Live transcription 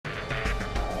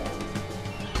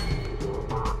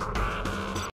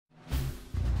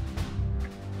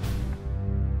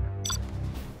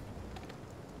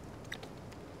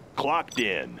Clocked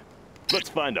in. Let's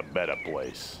find a better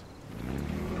place.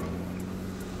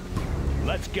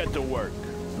 Let's get to work.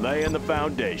 Laying the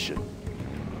foundation.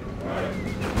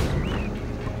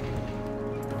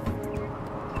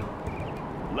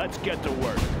 Let's get to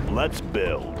work. Let's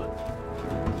build.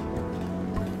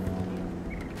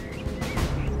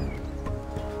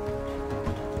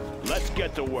 Let's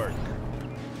get to work.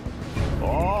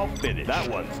 All finished. That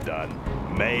one's done.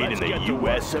 Made in the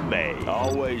US of A.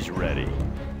 Always ready.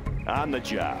 On the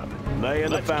job.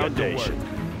 Laying the foundation.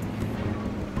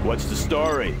 What's the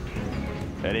story?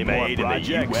 Any more projects?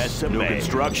 In the US of A. New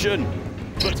construction?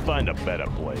 Let's find a better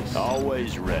place.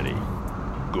 Always ready.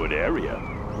 Good area.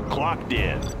 Clocked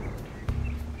in.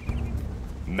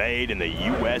 Made in the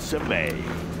US of A.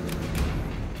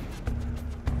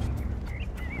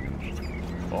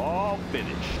 All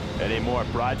finished. Any more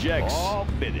projects? All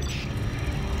finished.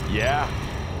 Yeah.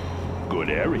 Good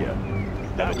area.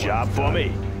 Have a job for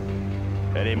me.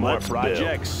 Any more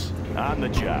projects? On the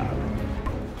job.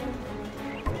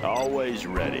 Always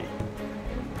ready.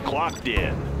 Clocked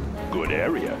in. Good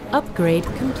area. Upgrade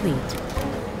complete.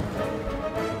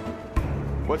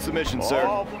 What's the mission, sir?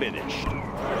 All finished.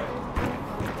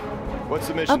 What's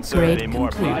the mission, sir? Upgrade Any more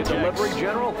complete. projects? Delivery,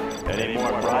 General? Any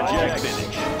more projects?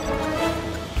 Finish.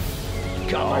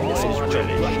 Got my missile launcher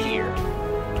right here.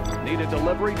 Need a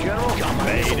delivery, General? Got my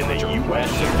Made missile in the launcher right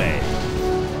US here. of A.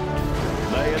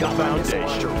 Laying the Got my missile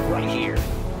launcher foundation. right here.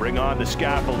 Bring on the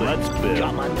scaffolding. Let's build.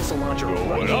 Got my missile launcher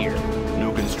right Going here. up.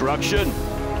 New construction. On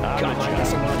Got my the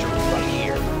missile job. launcher right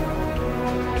here.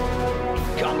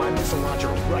 Got my missile launcher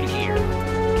right here.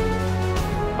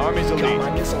 Army's Got my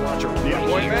elite. missile launcher Need a right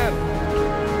point here. man?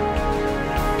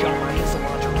 Got my missile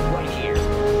launcher right here.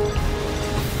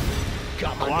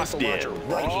 Got my missile Clocked launcher in.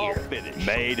 right All here. finished.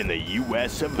 Made in the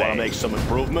US of A. Wanna make some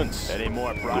improvements? Any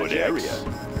more projects? Good area.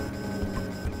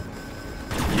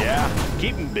 Yeah,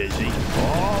 keep them busy.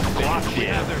 All clocked We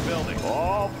in. have their building.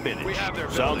 All finished. We have their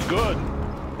Sounds good.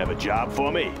 Have a job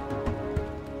for me.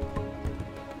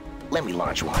 Let me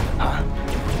launch one, huh?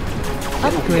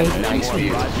 Upgrade Nice complete.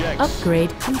 view. Projects.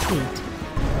 Upgrade complete.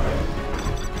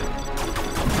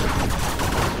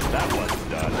 That one's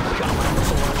done. Got my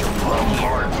missile launcher right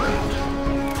here.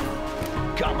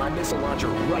 Got my missile launcher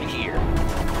right here.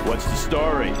 What's the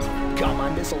story? Got my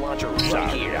missile launcher right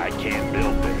Sorry, here. I can't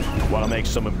build there. Want to make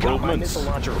some Got my improvements? missile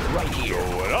launcher right here.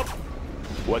 Going up.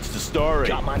 What's the story?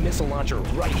 Got my missile launcher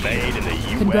right here. Made in the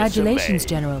US Congratulations, of A.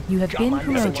 General. You have Got been my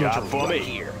missile promoted. Job launcher for right me.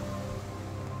 here.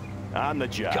 On the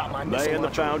Got my job. missile Laying the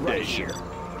launcher right foundation. here.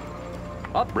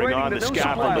 Bring on the Got my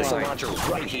scaffolding. missile launcher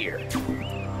right here.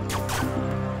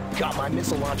 Got my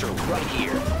missile launcher right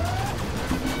here.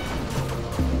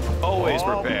 Always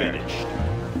All prepared. finished.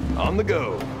 On the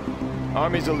go.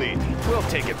 Army's elite. We'll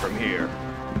take it from here.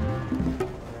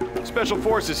 Special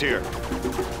forces here.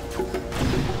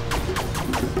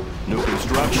 New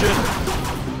construction.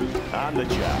 On the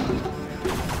job.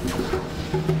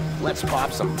 Let's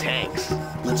pop some tanks.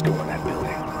 Let's go in that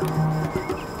building.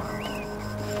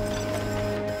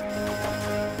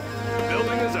 The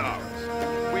building is ours.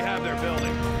 We have their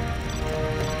building.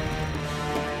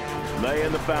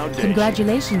 Laying the foundation.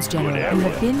 Congratulations, General. Good You area.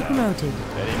 have been promoted.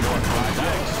 Any more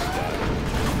projects?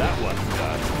 That one's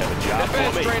done. Have a job for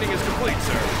Advanced me. training is complete,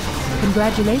 sir.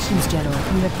 Congratulations, General.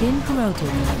 You have been promoted.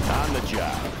 On the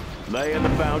job. Laying the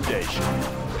foundation.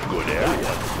 Good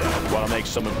area. Want to make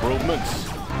some improvements?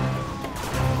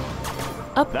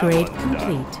 Upgrade one's done.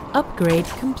 complete. Upgrade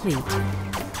complete.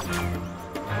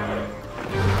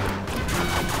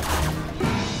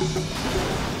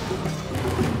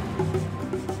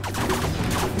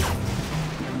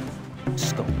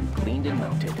 Scope cleaned and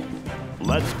mounted.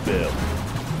 Let's build.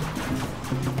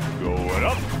 Going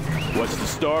up. What's the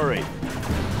story?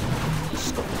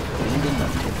 Scope cleaned and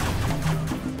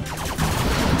mounted.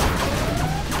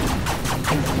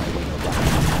 I know my way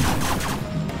around.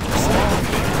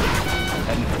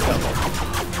 Heading for cover.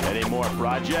 Any more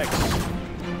projects?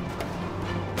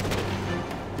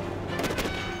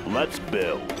 Let's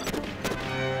build.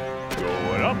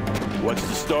 Going up. What's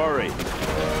the story?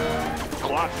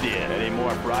 Clocked in. Any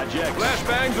more projects?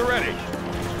 Flashbangs are ready.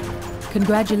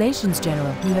 Congratulations,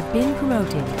 General. You have been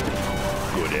promoted.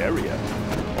 Good area.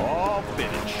 All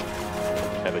finished.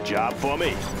 Have a job for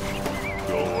me?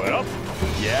 Going up.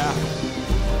 Yeah.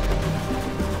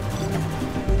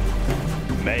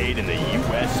 Made in the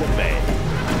US of A.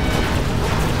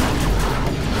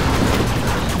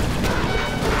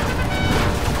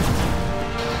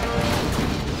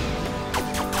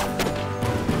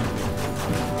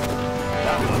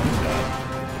 That one's done.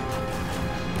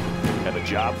 Have a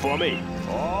job for me?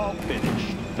 All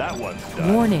finished. That one's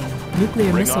done. Warning,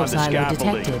 nuclear Bring missile on the silo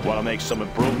scaffolding. detected. Want to make some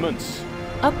improvements?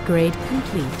 Upgrade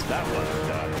complete. That one's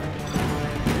done.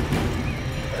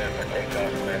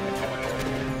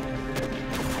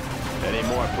 Any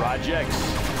more projects?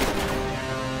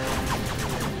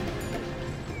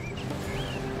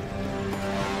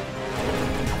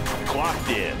 Clocked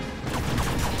in.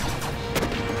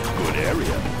 Good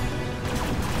area.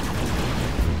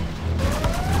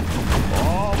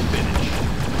 All finished.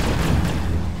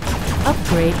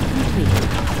 Upgrade complete.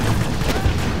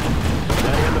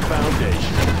 Laying the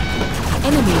foundation.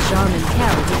 Enemy Jarman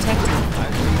Cal detected.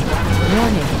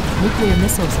 Warning, nuclear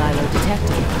missile silo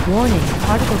detected. Warning,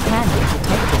 particle cannon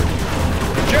detected.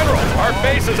 General, our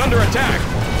base is under attack.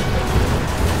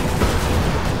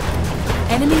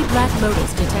 Enemy Black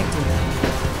Lotus detected.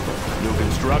 New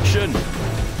construction.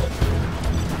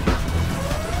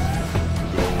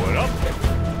 Going up.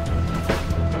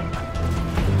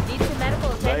 Need some medical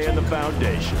Laying attention? the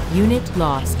foundation. Unit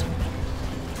lost.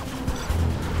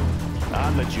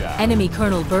 On the job. Enemy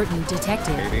Colonel Burton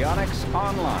detected. Avionics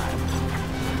online.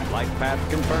 Flight path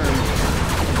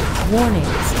confirmed. Warning,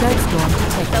 Scud Storm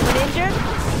detected. Someone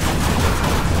injured?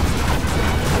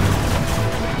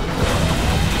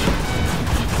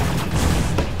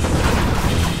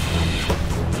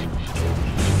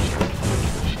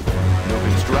 New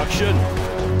construction.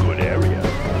 Good area.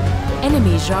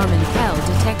 Enemy Jarman Cal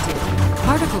detected.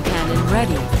 Particle cannon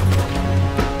ready.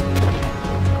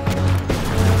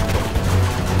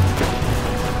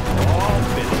 All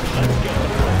finished. Let's go.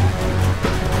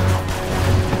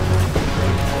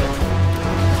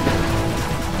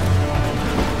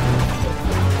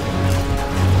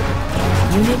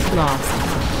 Unit lost.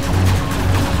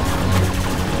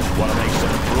 Want to make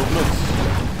some improvements?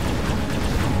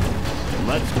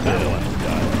 Let's build.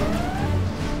 Done.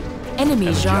 Enemy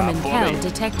Have a job Jarman for Cal me.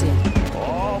 detected.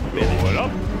 All finished.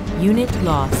 Up. Unit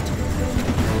lost.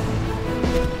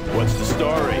 What's the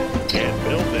story? Can't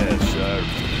build this,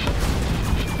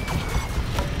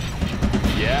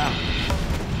 Yeah.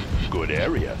 Good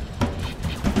area.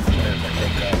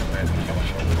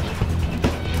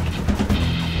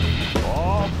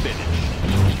 All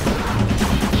finished.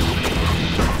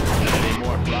 Any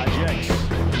more projects?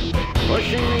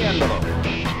 Pushing the envelope.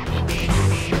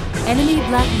 Enemy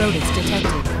Black Lotus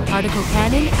detected. Particle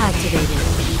cannon activated.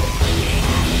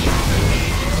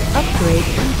 Upgrade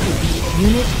complete.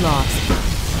 Unit lost.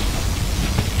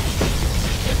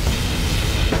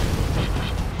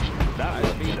 That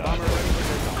would be done.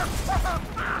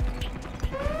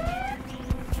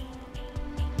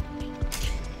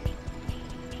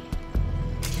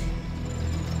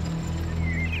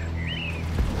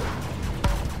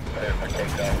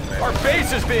 Our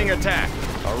base is being attacked.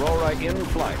 Aurora in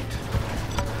flight.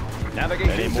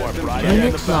 Navigation Any more systems projects?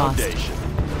 Unit The lost. foundation.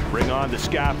 Bring on the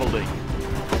scaffolding.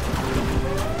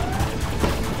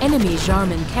 Enemy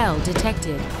Jarman Cal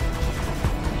detected.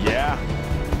 Yeah.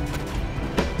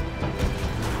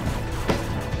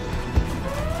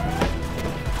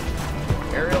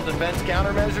 Aerial defense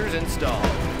countermeasures installed.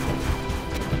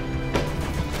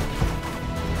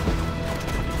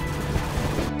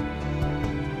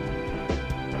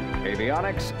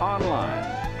 Avionics online.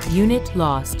 Unit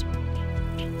lost.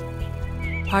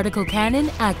 Particle cannon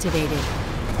activated.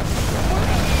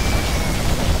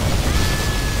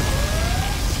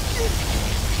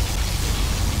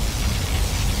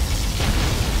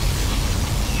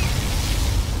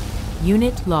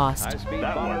 Unit lost. High-speed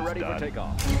That bomber one's ready done. for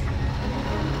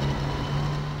takeoff.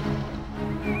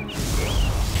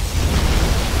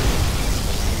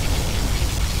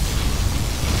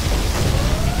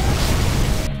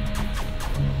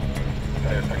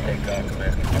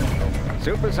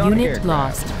 Supersonic Unit aircraft.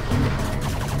 lost.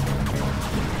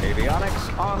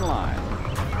 Avionics online.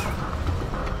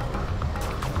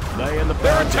 Laying the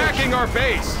They're foundation. attacking our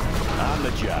base. On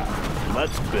the job.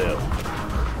 Let's build.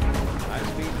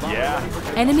 High-speed bomber Yeah. ready for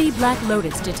takeoff. Enemy Black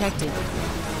Lotus detected.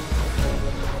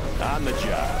 On the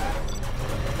job.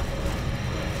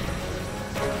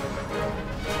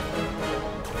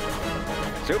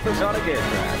 Supersonic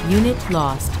aircraft. Unit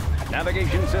lost.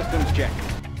 Navigation systems check.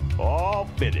 All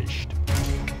finished.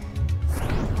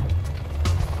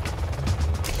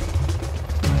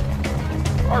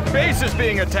 Our base is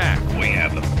being attacked. We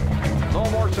have them. No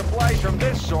more supplies from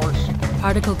this source.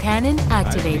 Particle cannon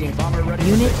activated.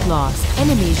 Unit lost.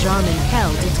 Enemy Jarman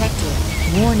Cal detected.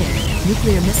 Warning,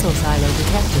 nuclear missile silo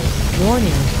detected.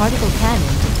 Warning, particle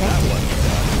cannon detected.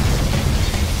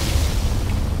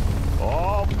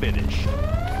 All finished.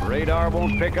 Radar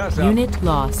won't pick us up. Unit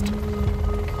lost.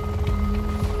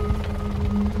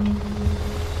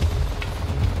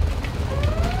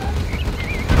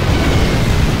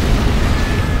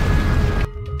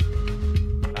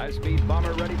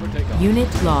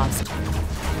 lost.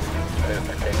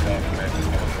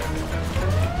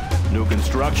 New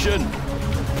construction.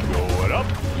 Going up.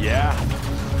 Yeah.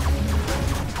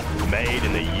 Made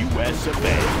in the US of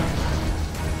A.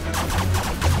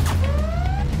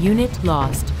 Unit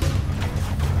lost.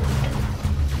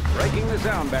 Breaking the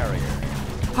sound barrier.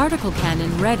 Particle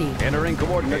cannon ready. Entering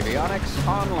coordinates. Avionics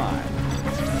online.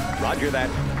 Roger that.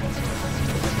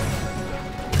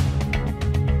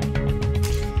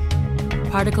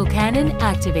 Particle cannon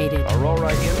activated.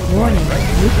 Aurora in. Warning,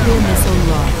 nuclear missile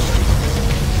launched.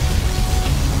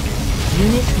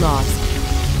 Unit lost.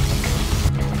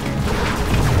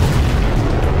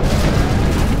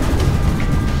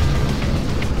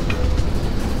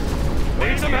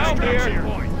 Need some help here.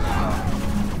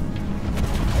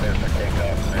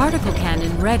 Particle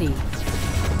cannon ready.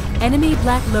 Enemy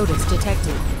Black Lotus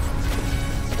detected.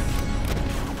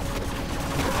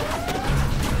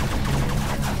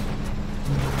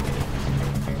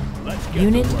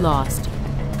 Unit lost.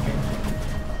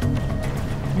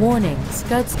 Warning,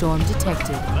 Scud storm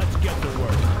detected. Let's get to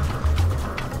work.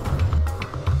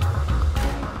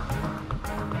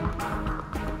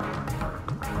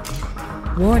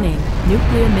 Warning,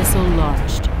 nuclear missile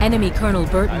launched. Enemy Colonel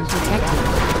Burton detected.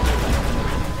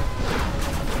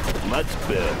 Let's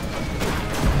build.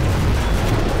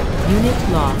 Unit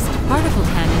lost. Particle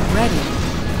cannon ready.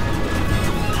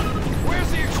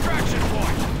 Where's the extraction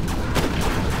point?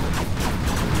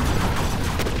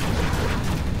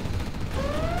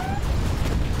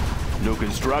 New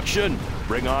construction.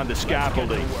 Bring on the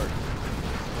scaffolding.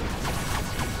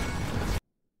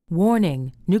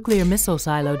 Warning, nuclear missile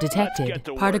silo Let's detected. get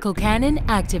to work. Particle cannon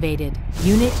activated.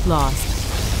 Unit lost.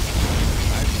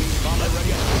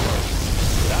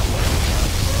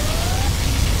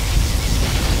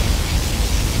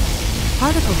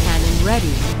 Particle cannon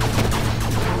ready.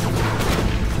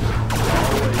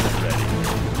 Always ready.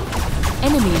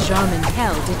 Enemy Jarman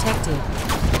Hell detected.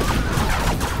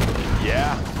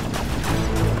 Yeah.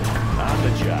 On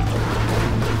the job.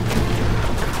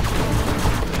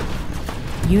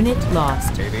 Unit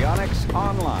lost. Avionics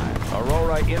online.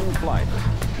 Aurora in flight.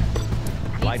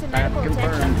 Flight path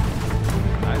confirmed.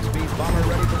 High-speed bomber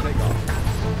ready for takeoff.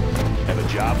 Have a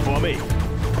job for me.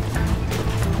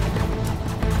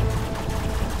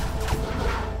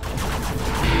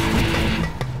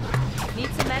 Need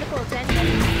some medical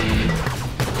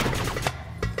attention?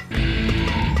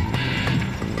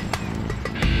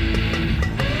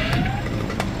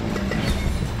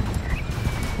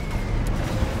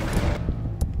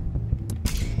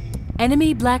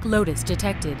 Enemy Black Lotus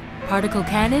detected. Particle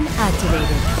cannon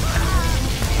activated.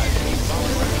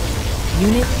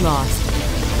 Unit lost.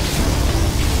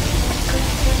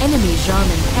 Enemy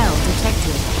Jarman Hell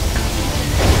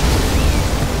detected.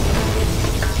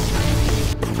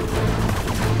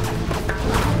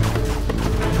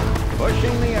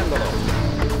 Pushing the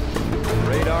envelope.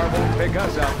 Radar won't pick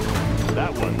us up.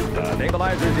 That one's done.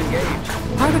 Stabilizers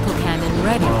engaged. Particle cannon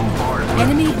ready.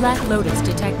 Enemy Black Lotus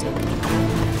detected.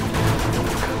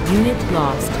 Unit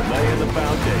lost. Laying the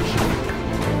foundation.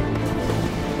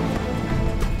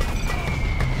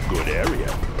 Good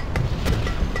area.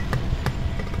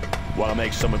 Want to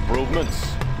make some improvements?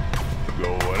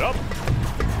 Going up.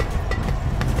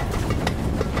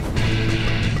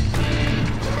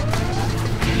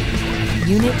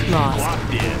 Unit lost.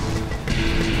 Locked in.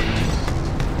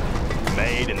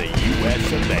 Made in the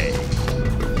US of A.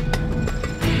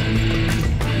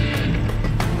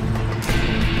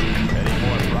 Any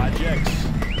more projects?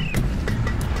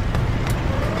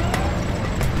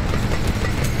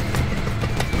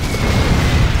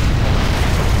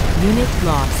 Unit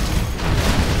lost.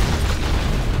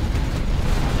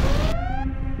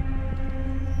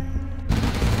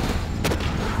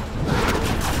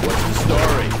 What's the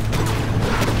story?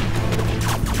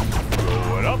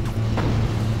 Going up.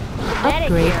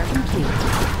 Upgrade here.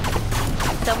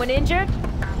 complete. Someone injured?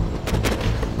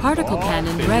 Particle All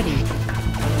cannon finished. ready.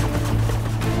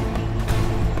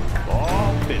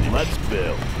 All finished. Let's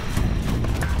build.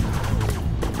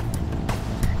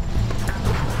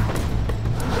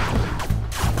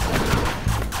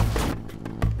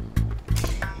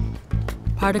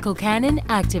 Particle cannon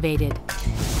activated.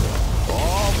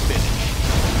 All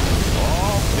finished.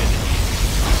 All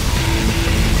finished.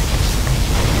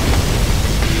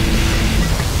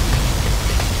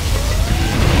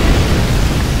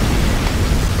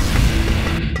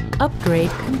 Upgrade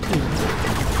complete.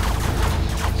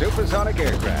 Supersonic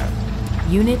aircraft.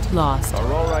 Unit lost.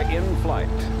 Aurora in flight.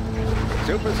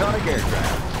 Supersonic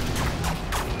aircraft.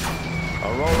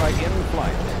 Aurora in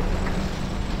flight.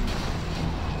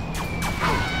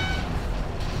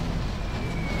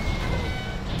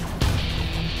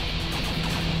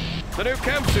 The new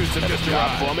chem suits have just Job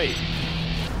arrived. for me.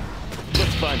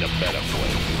 Let's find a better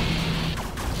place.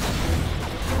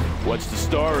 What's the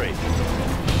story?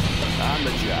 On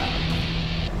the job.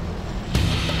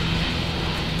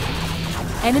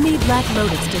 Enemy Black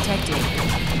Lotus detected.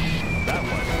 That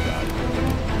one's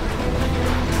done.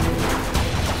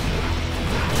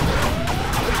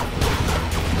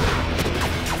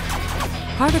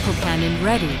 Particle cannon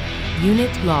ready.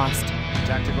 Unit lost.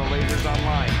 Tactical lasers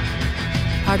online.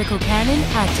 Particle cannon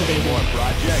More activated.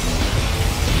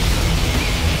 projects.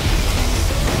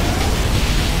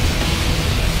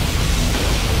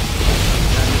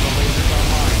 Tactical lasers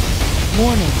online.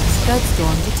 Warning, Scud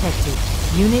storm detected.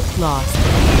 Unit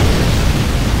lost.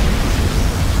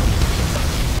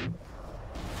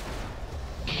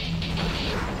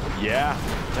 Yeah.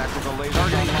 Tactical lasers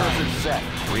online. set.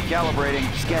 Recalibrating,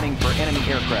 scanning for enemy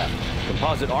aircraft.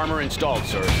 Composite armor installed,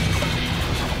 sir.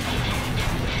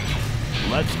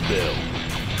 Let's build.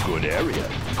 Good area.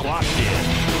 Clocked in.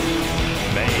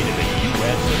 Made in the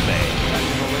U.S. of A.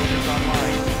 Tactical lasers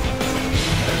online.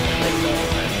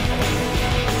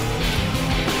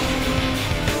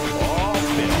 All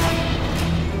built.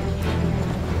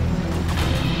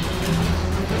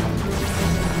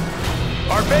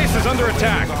 Our base is under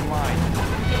attack. Online.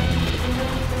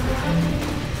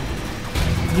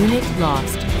 Unit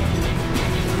lost.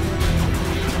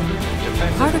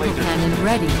 Defensive Particle lasers. cannon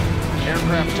ready.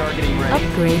 Aircraft targeting ready.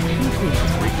 Upgrade complete.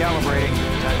 Recalibrating.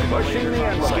 Tactical lasers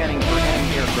online. Scanning for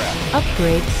enemy aircraft.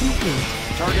 Upgrade complete.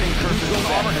 Targeting cursor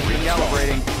set.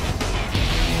 Recalibrating.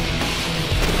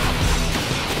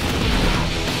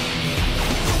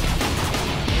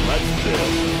 Let's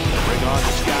build. Bring on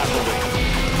the scaffolding.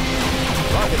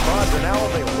 Rocket pods are now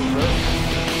available, sir.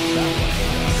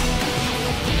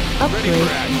 Upgrade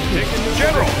complete.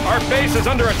 General, our base is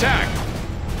under attack.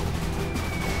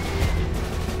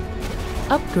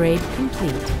 Upgrade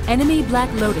complete. Enemy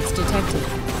Black Lotus detected.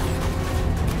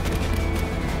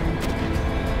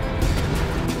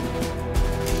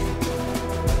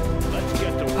 Let's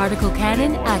get to work. Particle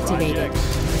cannon More activated.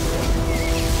 projects.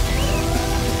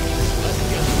 Let's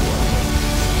get to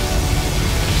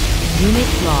Unit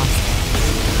lost.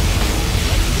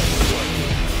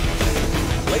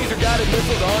 Laser guided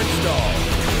missiles are installed.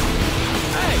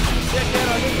 Hey, check that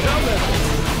on these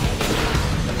missiles.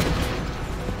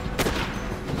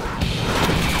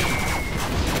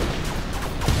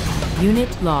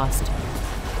 Unit lost.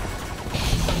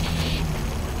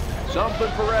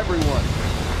 Something for everyone.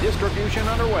 Distribution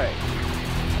underway.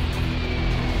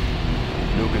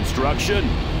 New construction.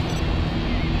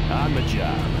 On the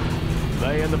job.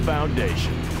 Laying the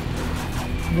foundation.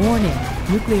 Warning,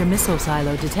 nuclear missile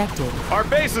silo detected. Our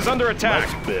base is under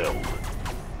attack. Let's build.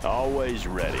 Always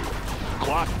ready.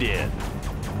 Clocked in.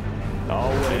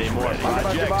 Always Any more ready.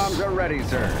 projects? Bombs are ready,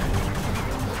 sir.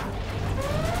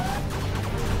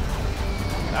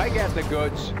 I got the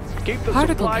goods. Keep the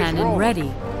Particle supplies cannon rolling.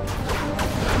 ready.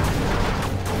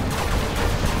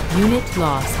 Unit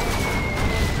lost.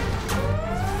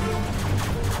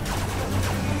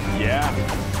 Yeah.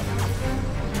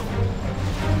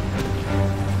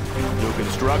 New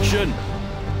construction.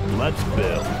 Let's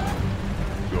build.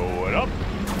 Going up.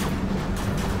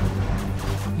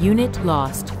 Unit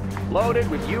lost. Loaded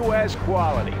with U.S.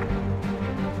 quality.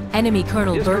 Enemy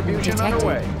Colonel Burton Distribution detected.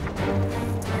 underway.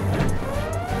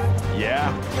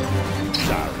 Yeah.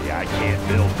 Sorry, I can't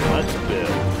build. Let's build.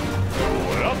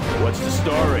 Going up. What's the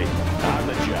story? On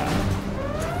the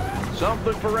job.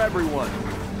 Something for everyone.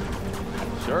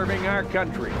 Serving our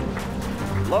country.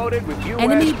 Loaded with U.S.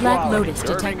 Enemy Black quality. Lotus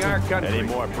Serving detected. our country. Any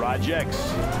more projects?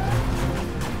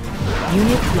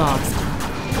 Unit lost.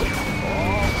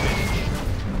 All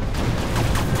finished.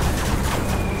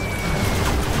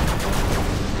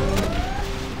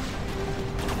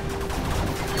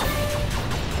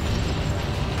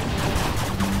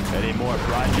 Any more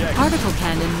projects? Particle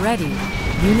cannon ready.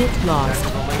 Unit lost.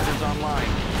 Tactical lasers online.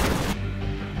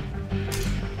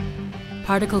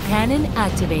 Particle cannon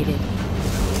activated.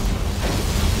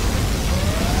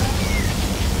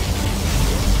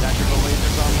 Tactical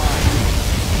lasers online.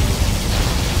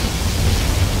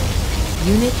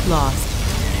 Unit lost.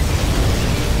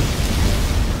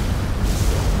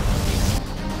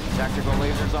 Tactical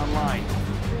lasers online.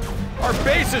 Our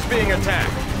base is being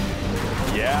attacked.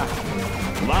 Yeah.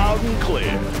 Loud and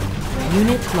clear.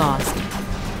 Unit lost.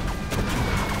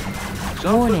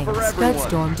 Something Warning, for Scud everyone.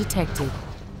 storm detected.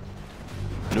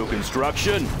 New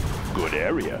construction. Good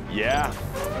area. Yeah.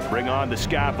 Bring on the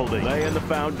scaffolding. Laying the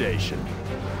foundation.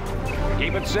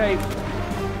 Keep it safe.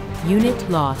 Unit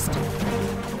lost.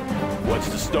 What's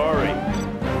the story?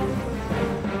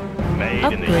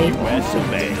 Made in the Upgrade U.S.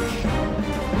 of A.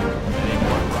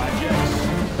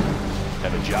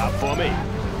 job for me.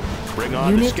 Bring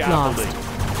on Unit the scaffolding.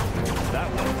 lost. That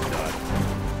one's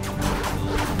done.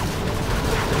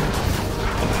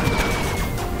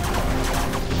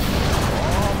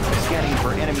 Scanning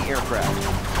for enemy aircraft.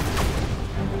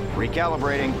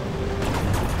 Recalibrating.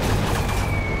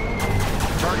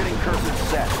 Targeting cursor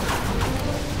set.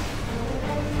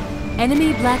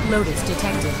 Enemy Black Lotus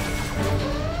detected.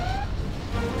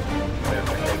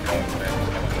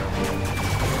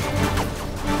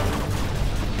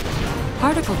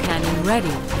 Particle cannon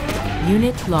ready.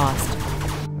 Unit lost.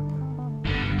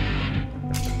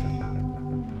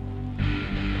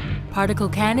 Particle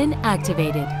cannon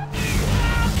activated.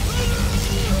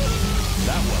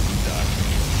 That one's done.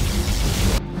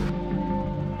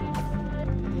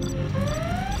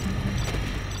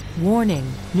 Warning,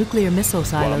 nuclear missile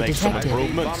silo Wanna make some detected.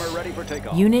 improvements? Bomber ready for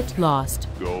takeoff. Unit lost.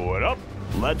 Going up.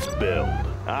 Let's build.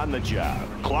 On the job.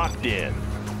 Clocked in.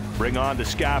 Bring on the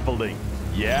scaffolding.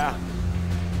 Yeah?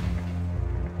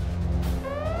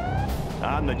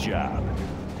 On the job.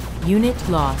 Unit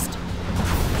lost.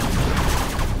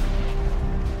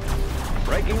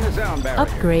 Breaking the sound barrier.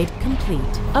 Upgrade complete.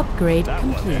 Upgrade That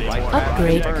one, complete. Eddie.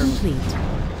 Upgrade Confirmed. complete.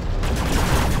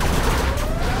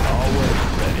 Always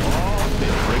ready.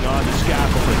 Bring on the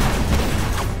scaffolding.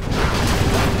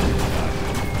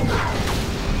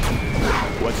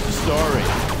 What's the story?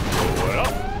 Going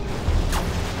up.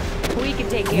 We can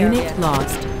take care Unit of you.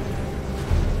 lost.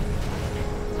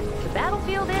 The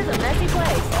battlefield is a messy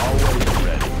place. Always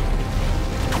ready.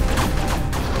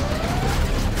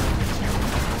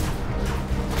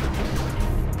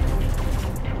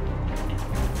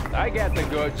 I got the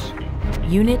goods.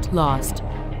 Unit lost.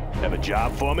 Have a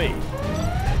job for me?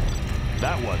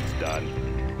 That one's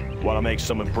done. Want to make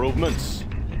some improvements?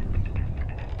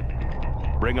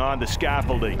 Bring on the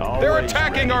scaffolding. They're Always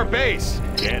attacking ready. our base.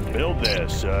 Can't build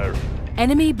this, sir.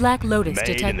 Enemy Black Lotus Made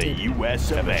detected. in the U.S.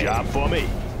 Have a job for me?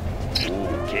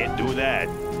 Ooh, can't do that.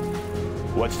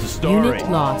 What's the story? Unit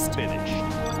lost. Finished.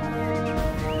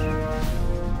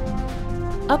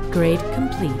 Upgrade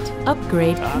complete.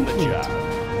 Upgrade On the complete. job.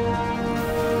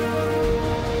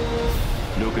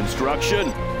 New construction?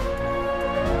 Ooh,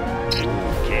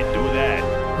 can't do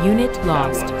that. Unit That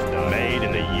lost. one's done. Made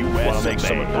in the U.S. Want to make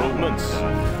some improvements?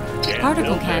 Can't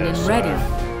Particle build cannon this, ready.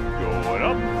 sir. Going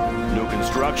up. New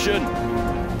construction?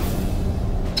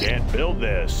 Can't build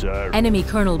this, sir. Enemy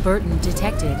Colonel Burton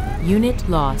detected. Unit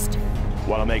lost.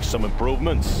 Want to make some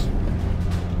improvements?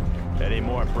 Any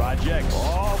more projects?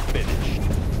 All finished.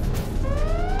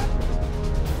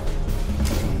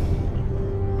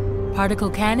 Particle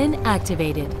cannon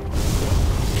activated.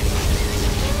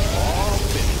 All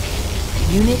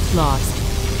finished. Unit lost.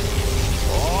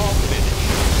 All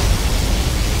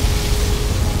finished.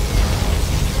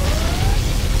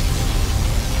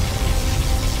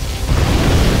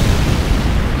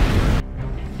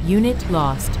 Unit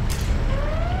lost.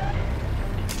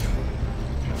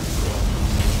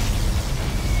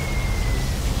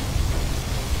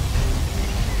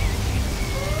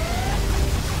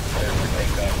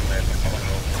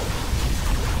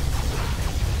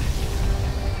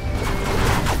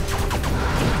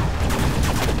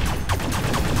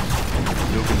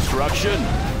 New construction?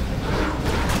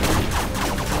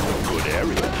 Good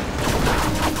area.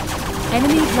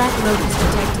 Enemy Black Lotus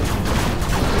detected.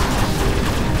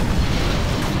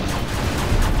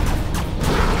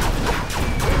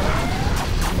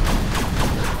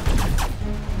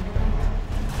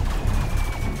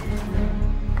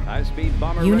 High-speed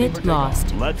bomber ready Unit for takeoff.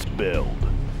 lost. Let's build.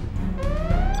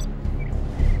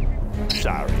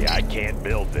 Sorry, I can't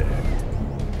build there.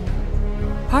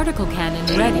 Particle cannon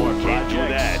Any ready. more projects? Can't do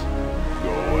that.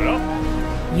 Going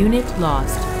up. Unit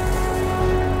lost.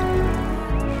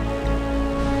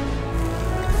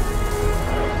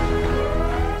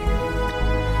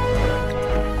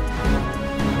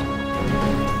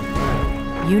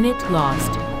 Unit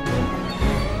lost.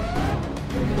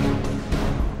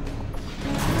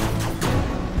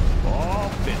 All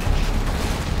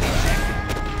finished.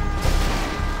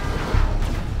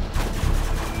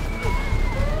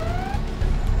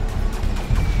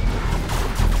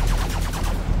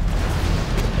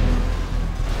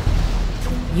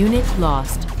 Unit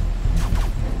lost.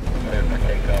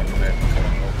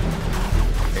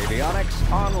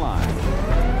 Avionics online.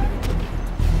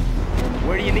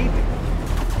 Where do you need me?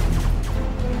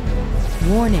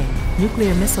 Warning,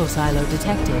 nuclear missile silo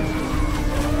detected.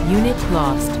 Unit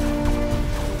lost.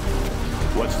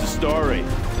 What's the story?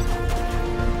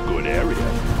 Good area.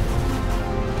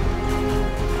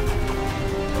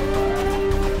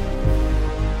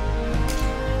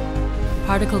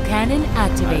 Particle cannon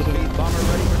activated. High-speed bomber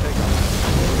ready for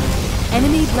takeoff.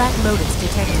 Enemy Black Lotus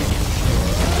detected.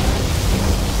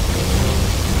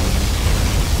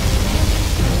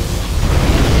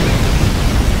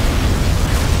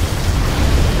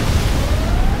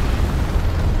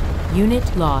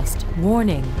 Unit lost.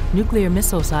 Warning, nuclear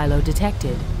missile silo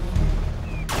detected.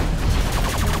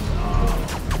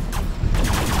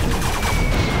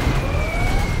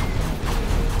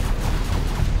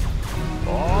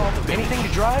 Oh, anything to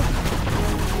drive?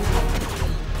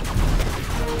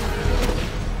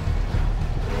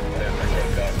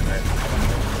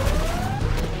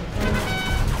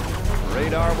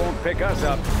 Radar won't pick us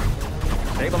up.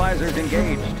 Stabilizers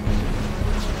engaged.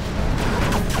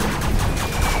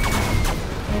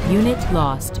 Unit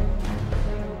lost.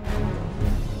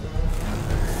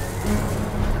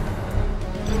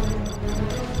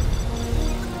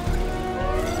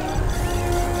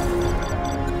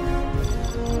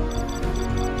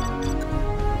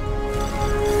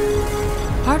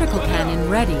 Particle cannon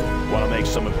ready. Want to make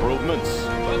some improvements?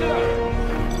 Bug it up.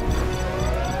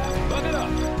 Bug it up.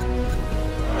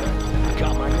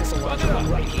 Got my missile launcher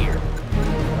right here.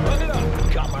 Bug it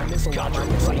up. Got my missile launcher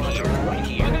right here. Right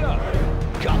here. Bug it up.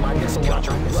 Got my missile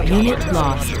launcher right here. Unit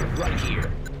lost. Right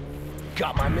here.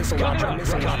 Got my missile launcher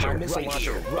right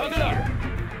here.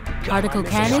 Particle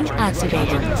cannon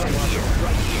activated.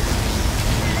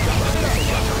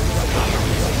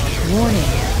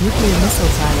 Warning, nuclear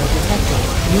missile silo detected.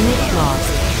 Unit lost.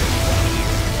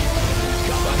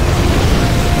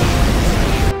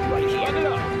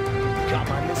 Got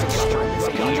my missile launcher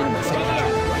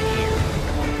right here.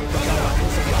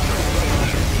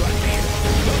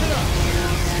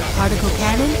 Particle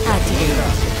cannon activated.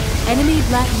 Enemy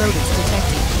Black Lotus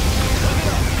detected.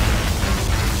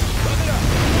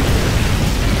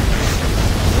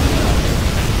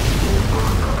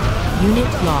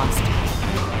 Unit lost.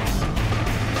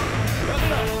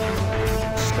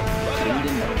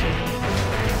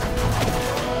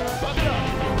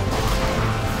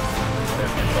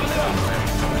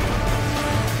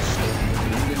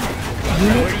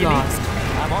 Unit lost.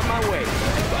 I'm on my way.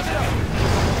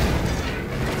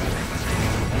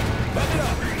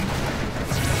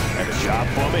 Make a job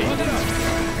for me.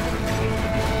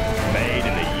 Made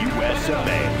in the U.S. of A.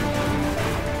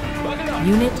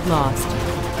 Unit lost.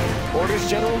 Orders,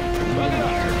 General?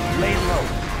 Laying low.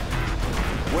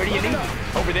 Where do you need?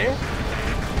 Over there?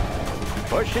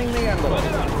 Pushing the envelope.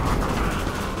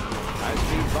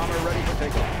 High-speed bomber ready for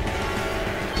takeoff.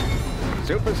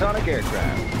 Supersonic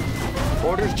aircraft.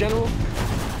 Orders, General?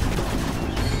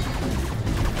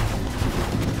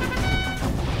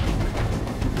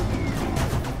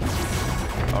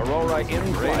 Aurora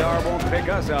in flight. Radar won't pick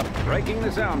us up. Breaking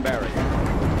the sound barrier.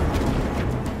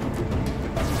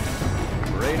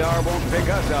 Radar won't pick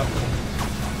us up.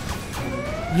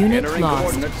 Unit Entering lost.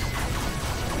 coordinates.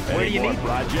 Where do you need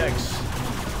projects?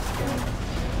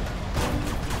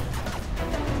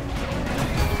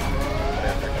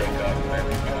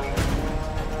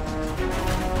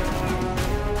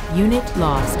 Unit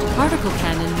lost. Particle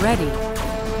cannon ready.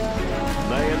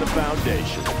 Laying the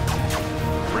foundation.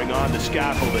 Bring on the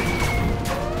scaffolding.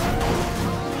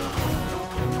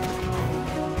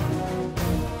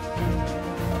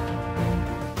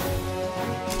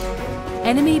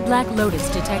 Enemy Black Lotus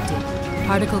detected.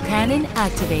 Particle cannon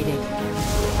activated.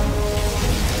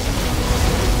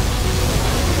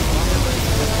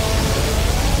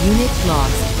 Unit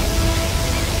lost.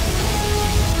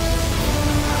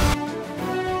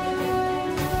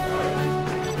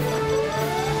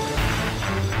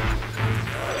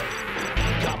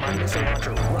 Got my missile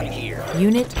launcher right here.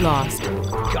 Unit lost.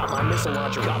 Got my missile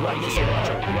launcher right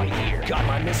here. Got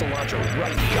my missile launcher right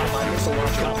here. Got my missile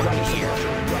launcher right here.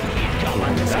 Got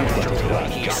my missile launcher right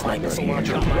here. Got my missile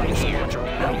launcher right here.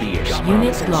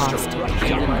 Unit lost.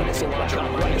 Got my missile launcher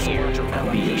right here. Got my missile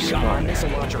launcher right here. Got my missile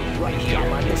launcher right here. Got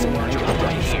my missile launcher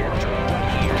right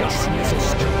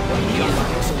here. Got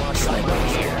my missile launcher right here.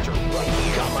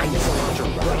 Got my missile launcher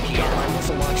right here. Got my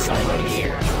missile launcher right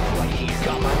here.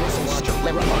 Got my missile launcher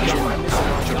right here. Got my missile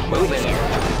launcher moving here.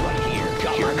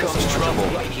 Here comes trouble.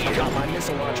 Got my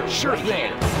missile launcher. Sure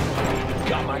thing.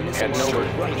 Got my missile launcher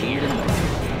right here.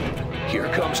 Here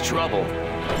comes trouble.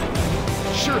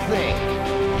 Sure thing.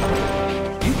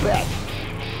 You bet.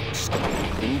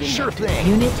 Sure thing.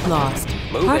 Unit lost.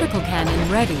 Moving. Particle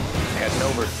cannon ready. Heading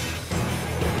over.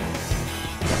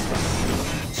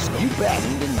 You bet.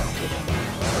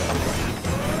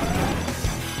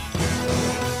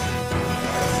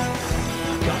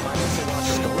 Got my missile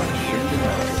launcher right here.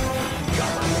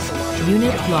 Got my missile launcher.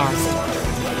 Unit lost.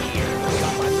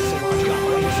 Got my missile launcher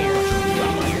right here.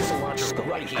 Got my missile launcher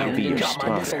right I'll be your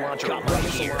star.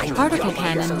 Particle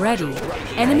cannon ready.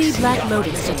 Enemy Black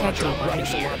Lotus detected.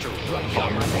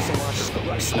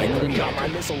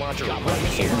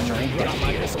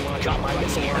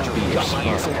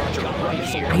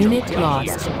 Unit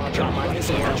lost.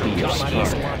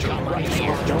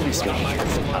 Don't be scared.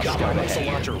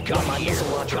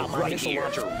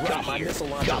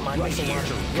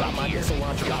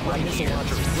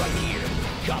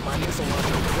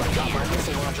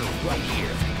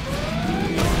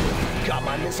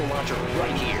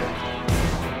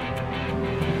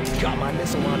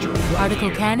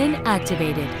 Particle cannon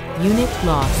activated. Unit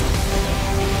lost.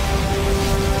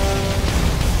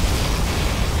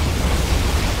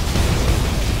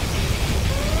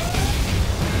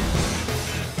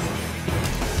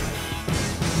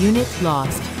 Unit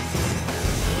lost.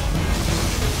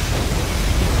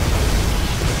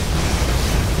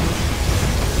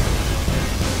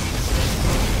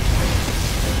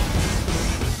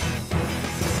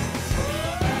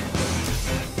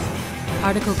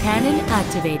 Particle cannon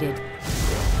activated.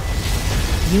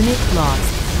 Unit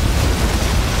lost.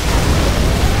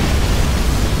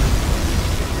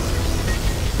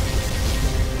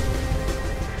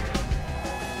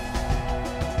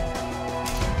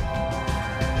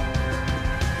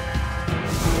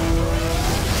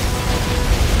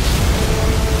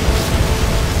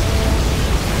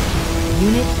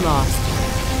 Unit lost.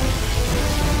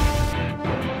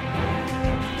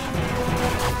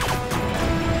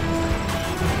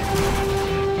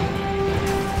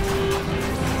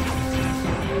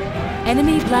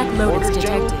 Enemy Black Lotus Orders,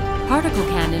 detected. General. Particle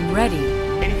cannon ready.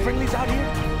 Any friendlies out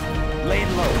here?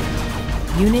 Laying low.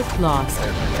 Unit lost.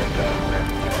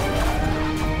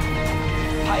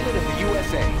 Pilot of the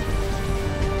USA.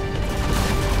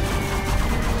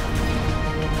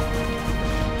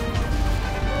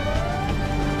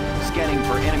 Scanning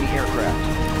for enemy aircraft.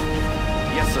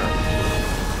 Yes, sir.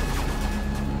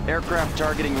 Aircraft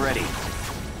targeting ready.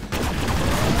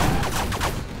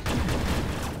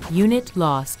 Unit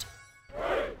lost.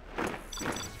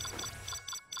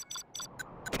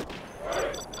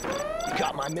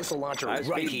 Got my missile launcher right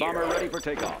High-speed here. bomber ready for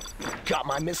takeoff. Got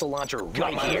my missile launcher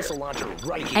right here. Missile launcher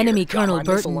right here. Enemy Got Colonel my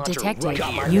missile Burton launcher detected. right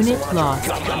here. Unit Got lost.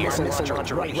 my missile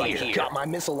launcher right here. Got my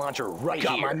missile launcher right here.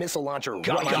 Got my missile launcher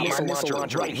right here. Got my missile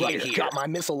launcher right here. Got my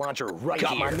missile launcher right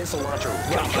here. Got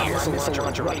my missile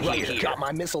launcher right here. Got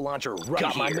my missile launcher right here.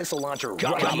 Got my missile launcher right here.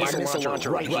 Got my missile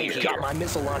launcher right here. Got my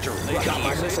missile launcher right here. Got my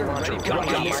missile launcher right here.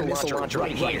 Got my missile launcher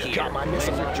right here. Got my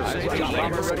missile launcher right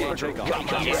here.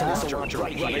 Got my missile launcher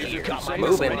right here. Got my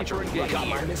Moving. Got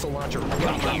my missile launcher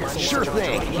right here. Sure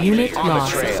thing. Unit On the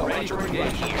lost. trail.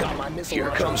 Here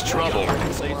comes trouble.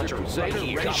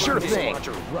 Sure thing.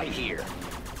 Right here.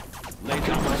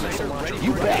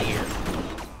 You bet.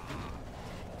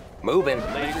 Moving.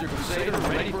 Laser Crusader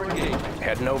ready for engagement.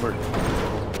 Heading over.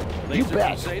 You Laser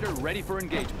bet. Crusader ready for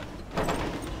engagement.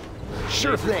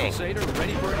 Sure thing. Crusader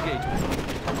ready for engagement.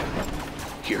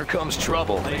 Here comes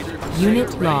trouble. Laser Crusader Unit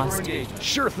ready lost. for engagement.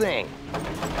 Sure thing.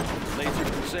 Laser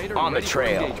Crusader On the ready for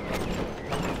trail.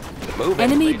 engagement. Moving.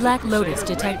 Enemy Laser Black Crusader Lotus ready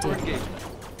for detected.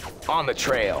 engagement. On the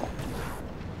trail.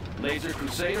 Laser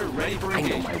Crusader ready for I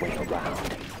know my engagement. way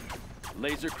around.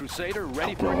 Laser Crusader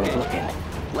ready for No one's engagement.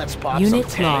 looking. Let's pop Unit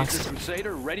some tanks. lost. Laser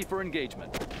Crusader ready for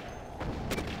engagement.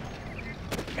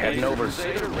 Heading Laser over.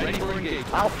 Crusader ready for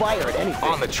engagement. I'll fire at anything.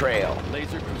 On the trail.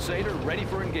 Laser Crusader ready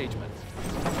for engagement.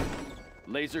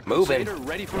 Laser Moving. Crusader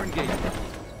ready for engagement.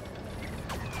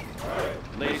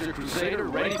 Laser Crusader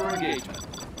ready for engagement.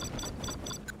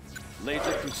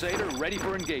 Laser Crusader ready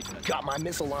for engagement. Got my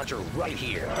missile launcher right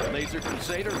here. Laser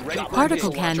Crusader ready for Particle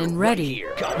engagement. cannon ready.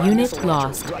 Unit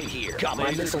lost. Right here. Got my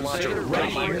Laser missile launcher Crusader right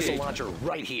ready here. for Missile engagement. launcher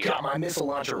right here. Got my missile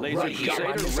launcher Laser right here. Got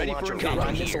my Crusader missile ready launcher. for Got my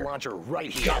engagement. missile launcher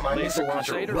right here. Got my missile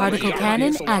launcher Crusader right Particle here.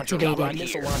 cannon Got my missile activated. launcher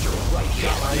right here.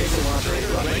 Got my missile launcher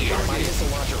right here. Got my missile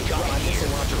launcher. Got my missile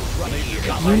launcher right here.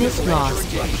 Got my Unit missile launcher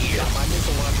lost. right here. Got my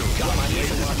missile launcher. Got my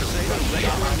missile launcher right here.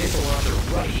 Got my missile launcher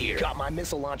right here. Got my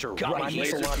missile launcher. Got my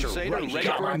missile launcher right here.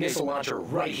 Got my missile launcher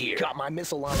right here. Got my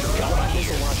missile launcher. Got my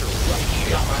missile launcher right here.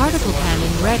 Got my Particle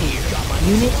cannon ready.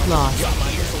 Unit lost. Got my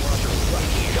missile launcher right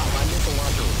here. Got my missile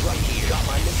launcher right here. Got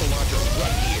my missile launcher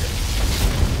right here.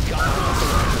 Got my missile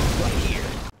launcher right here.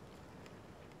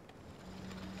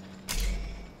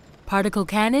 Particle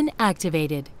cannon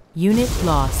activated. Unit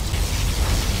lost.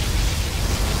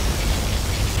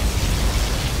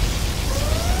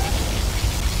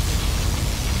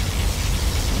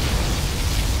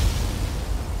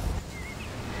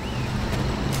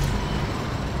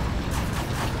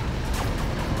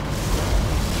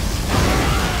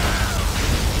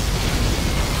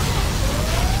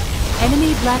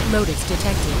 Enemy Black Lotus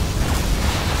detected.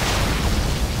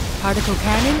 Particle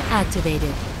cannon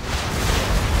activated.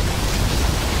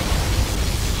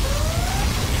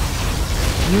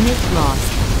 Unit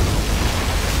lost.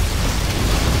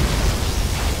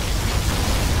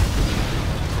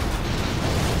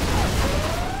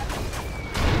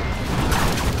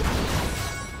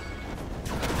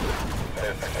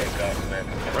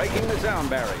 Breaking the sound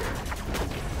barrier.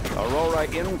 Aurora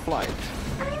in flight.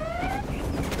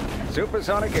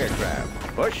 Supersonic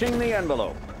aircraft pushing the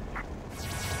envelope.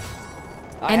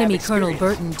 Enemy Colonel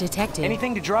Burton detected.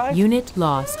 Anything to drive? Unit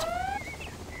lost.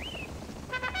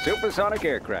 Supersonic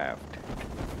aircraft.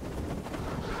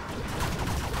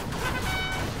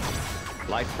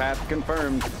 Flight path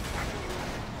confirmed.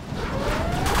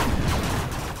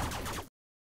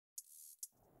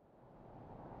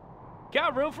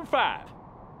 Got room for 5.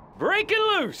 Breaking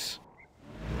loose.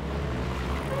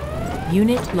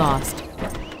 Unit lost.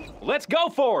 Let's go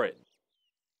for it.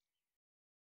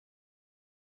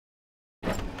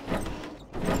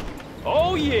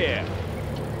 Oh, yeah.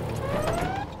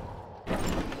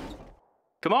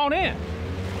 Come on in.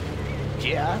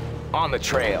 Yeah, on the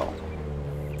trail.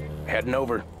 Heading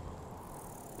over.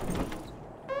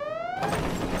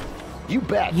 You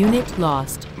bet. Unit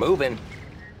lost. Moving.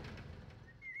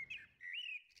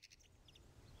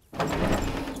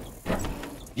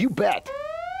 You bet.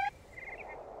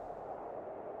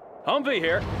 Humvee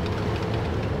here.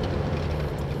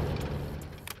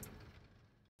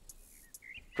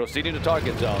 Proceeding to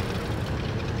target zone.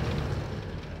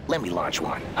 Let me launch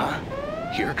one, huh?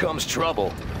 Here comes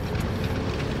trouble.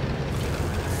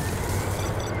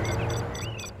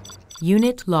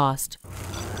 Unit lost.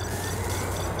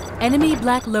 Enemy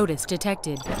Black Lotus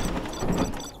detected.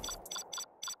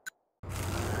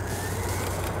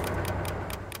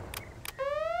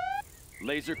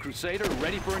 Laser Crusader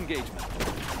ready for engagement.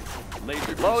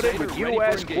 Laser Loaded Crusader with ready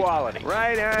U.S. for engagement. quality.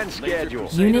 Right on Laser schedule.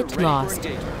 Crusader Unit ready for lost.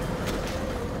 engagement.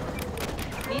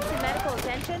 Need some medical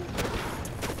attention?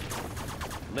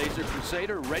 Laser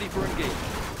Crusader ready for engagement.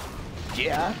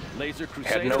 Yeah? Laser Heading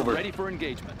Crusader over. ready for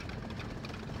engagement.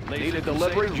 Laser Need a Crusader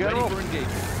delivery, ready General? for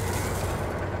engagement.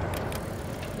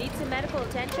 Need some medical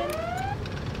attention?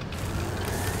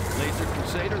 Laser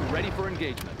Crusader ready for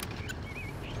engagement.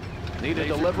 Need a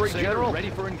Laser delivery, Crusader General? ready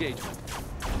for engagement.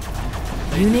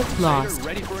 Unit Crusader lost.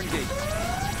 ready for engagement.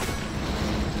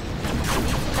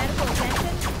 Need some medical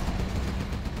attention?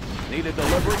 Need a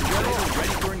delivery, General General?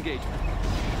 ready for engagement.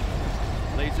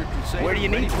 Laser Crusader Where do you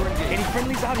ready need? for engagement. Any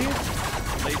friendlies out here?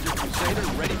 Laser Crusader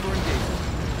ready for engagement.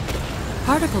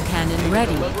 Particle cannon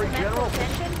ready. Delivery, Medical General?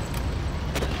 attention?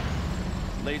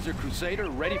 Laser Crusader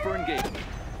ready for engagement.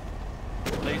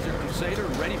 Laser Crusader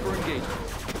ready for engagement.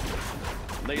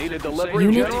 Laser Need a Crusader delivery,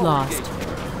 Unit ready for lost. engagement.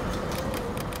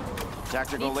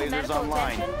 Tactical Need some lasers medical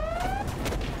online.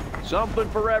 attention? Something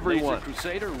for Laser everyone.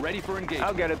 Crusader ready for engagement.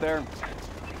 I'll get it there.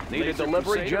 Need a Laser delivery,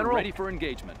 Crusader General? ready for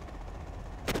engagement.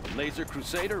 Laser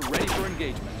Crusader ready for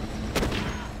engagement.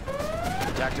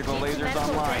 Tactical Need some lasers medical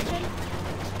online. attention?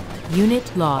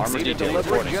 Unit lost. Need a Laser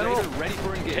delivery, Crusader General? ready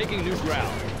for engagement. Taking new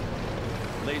ground.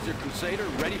 Laser Crusader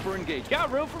ready for engagement.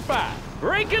 Got room for 5.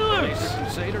 Breaking loose. Laser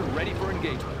Crusader ready for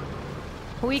engagement.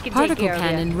 We can take Particle care of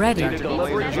cannon you. ready. Need a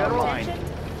delivery, Medical General? attention?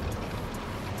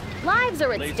 Lives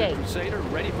are at Laser stake. Crusader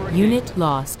ready for engagement. Unit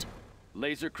lost.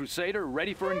 Laser Crusader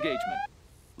ready for engagement.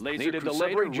 Laser Need a Crusader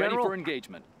delivery, ready General? for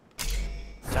engagement.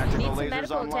 Tactical Need some lasers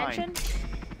medical online. attention?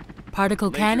 Particle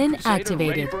Laser cannon Crusader ready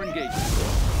activated. for engagement.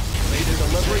 Need a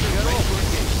delivery, Ready General? for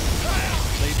engagement.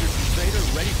 Laser Crusader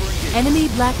ready for engagement. Enemy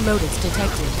Black Lotus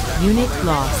detected. Unit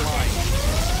lost.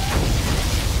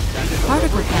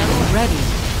 Particle cannon ready.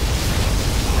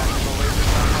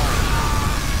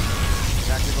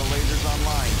 Tactical lasers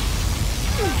online.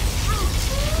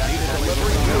 Tactical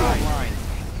lasers online.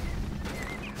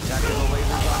 Tactical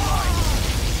lasers online.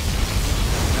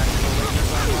 Tactical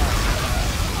lasers online.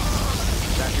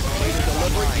 Tactical laser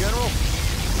delivery, General?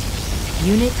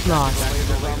 Unit lost.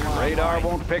 Lasers online. Radar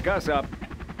won't pick us up.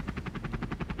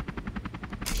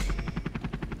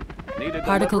 Need a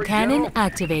Particle delivery, cannon General?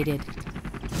 activated.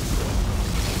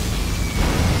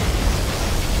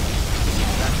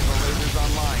 Tactical lasers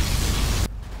online.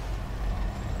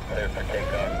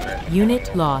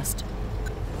 Unit lost.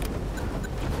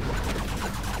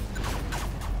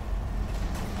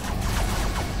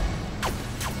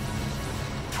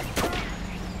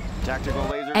 Tactical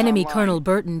lasers Enemy online. Colonel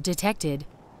Burton detected.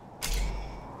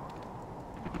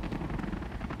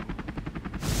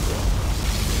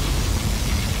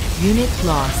 Unit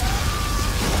lost.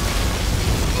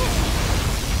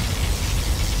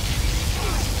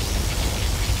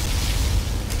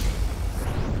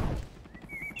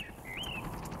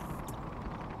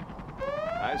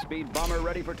 High-speed bomber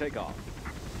ready for takeoff.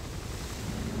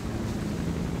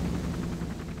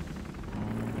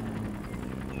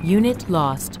 Unit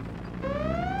lost.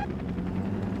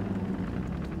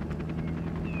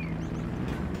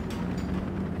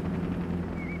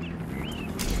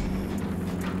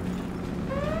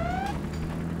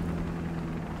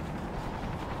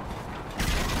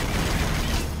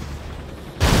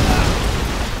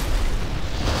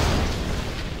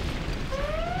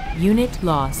 Unit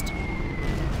lost.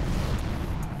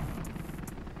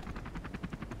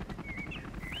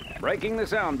 Breaking the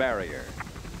sound barrier.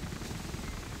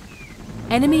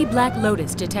 Enemy Black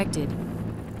Lotus detected.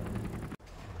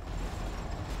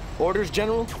 Orders,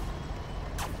 General?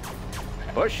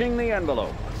 Pushing the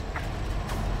envelope.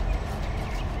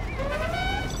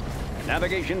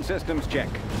 Navigation systems check.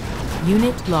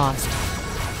 Unit lost.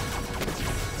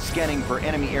 Scanning for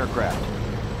enemy aircraft.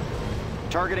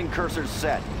 Targeting cursors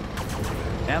set.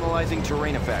 Analyzing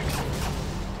terrain effects.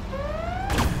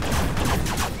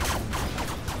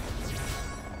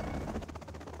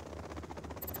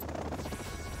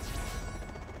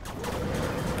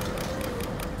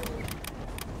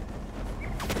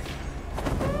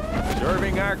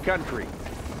 Serving our country.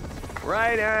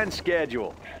 Right on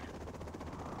schedule.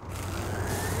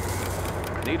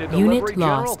 Need a delivery, Unit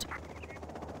General? lost.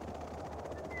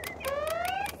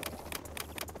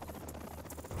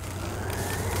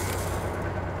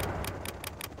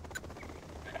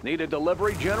 Need a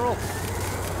delivery, General?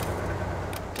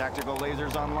 Tactical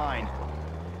lasers online.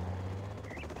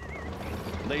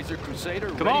 Laser Crusader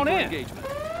Come ready on for in. engagement.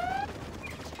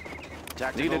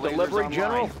 Tactical Need a lasers delivery, online.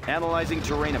 General? Analyzing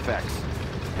terrain effects.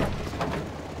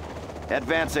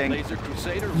 Advancing. Laser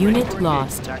Crusader ready Unit for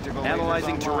lost. Tactical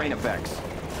Analyzing lasers terrain online. effects.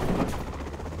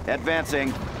 Advancing.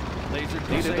 engagement. Laser Need a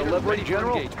Crusader delivery, ready for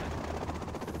General? engagement.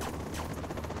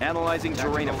 Analyzing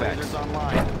terrain Tactical effects. lasers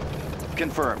online.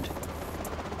 Confirmed.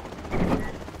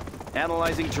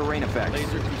 Analyzing terrain effects.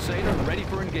 Laser Crusader ready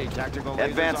for engagement. Tactical lasers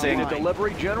Advancing. Need a online.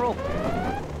 delivery, General?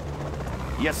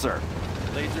 Yes, sir.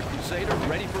 Laser Crusader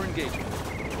ready for engagement.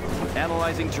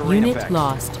 Analyzing terrain Unit effects.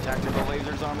 lost. Tactical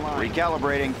lasers online.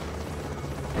 Recalibrating.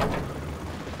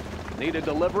 Need a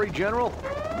delivery, General?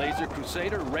 Laser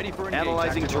Crusader ready for engagement.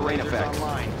 Analyzing Tactical terrain lasers effects.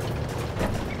 online.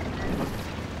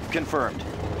 Confirmed.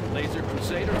 Laser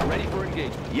Crusader ready for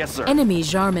engagement. Yes, sir. Enemy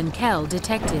Jarman Kell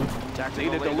detected.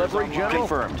 Tactical Need a lasers delivery, online. General?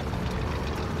 Confirmed.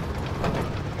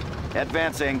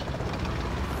 Advancing.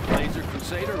 Laser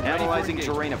Crusader ready Analyzing for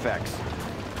terrain engagement. effects.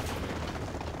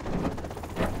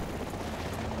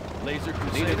 Laser Need a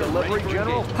Crusader delivery, ready for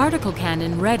General? engagement. Particle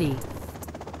cannon ready.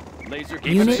 Laser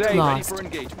Unit Crusader ready lost. for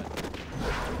engagement.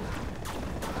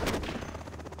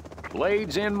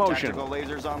 Blades in motion. Tactical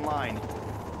lasers online.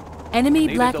 Enemy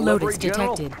Need a Black delivery, Lotus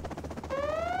General?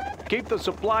 detected. Keep the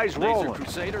supplies Laser rolling.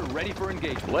 Crusader ready for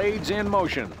engagement. Blades in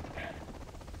motion.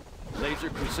 Laser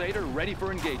Crusader ready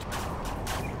for engagement.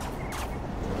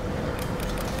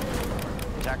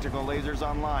 Tactical lasers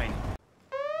online.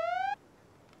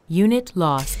 Unit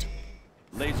lost.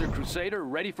 Laser Crusader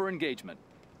ready for engagement.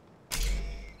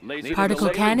 Laser Particle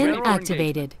Crusader cannon ready for engagement.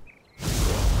 activated.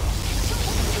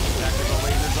 Tactical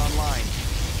lasers online.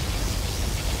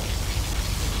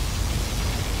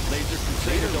 Laser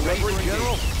Crusader ready for Delivery,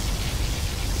 General? engagement.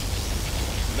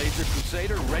 Laser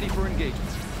Crusader ready for engagement.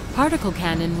 Particle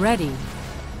cannon ready.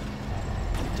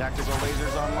 Tactical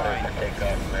lasers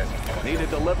online. Need a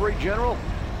delivery, General?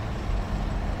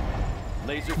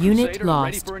 Laser Unit Crusader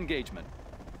ready lost. for engagement.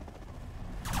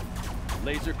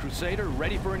 Laser Crusader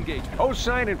ready for engagement. Oh,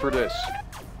 signing for this.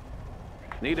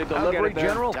 Need a I'll get delivery, it there.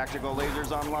 General? Tactical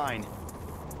lasers online.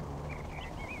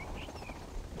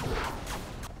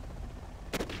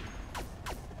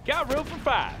 Got room for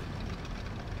 5.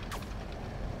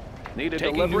 Need a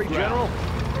Taking delivery, new General?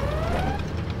 ground.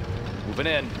 Moving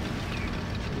in.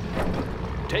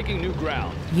 Taking new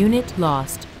ground. Unit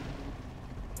lost.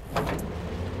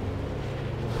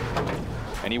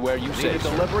 Anywhere you Need say, a sir.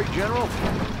 delivery, General?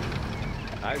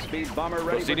 High-speed bomber ready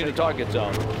for Proceeding to takeoff. target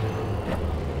zone.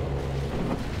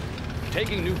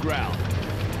 Taking new ground.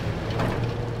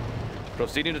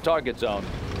 Proceeding to target zone.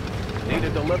 Need a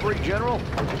delivery, General?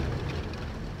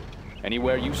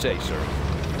 Anywhere you say, sir.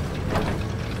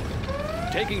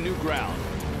 Taking new ground.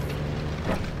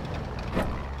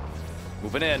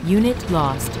 Moving in. Unit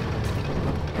lost.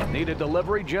 Need a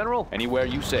delivery, General? Anywhere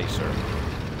you say, sir.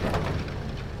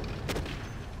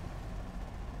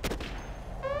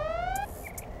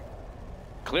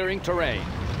 Clearing terrain.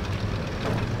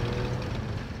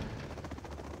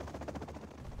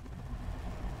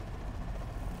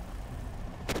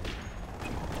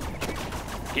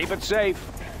 Keep it safe.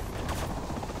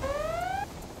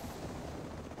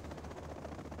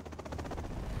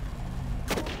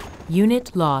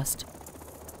 Unit lost.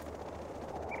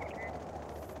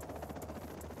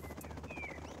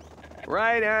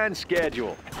 Right on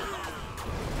schedule.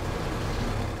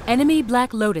 Enemy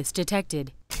Black Lotus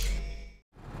detected.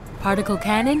 Particle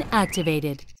cannon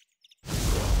activated.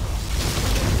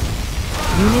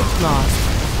 Unit lost.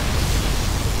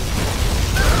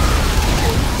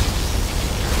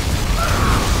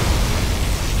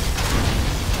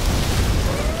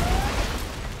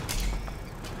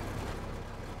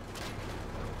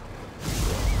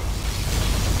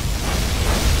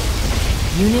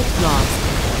 Unit lost.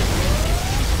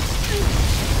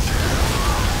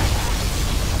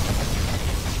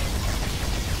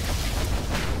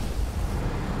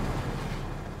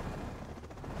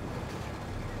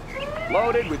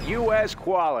 Loaded with U.S.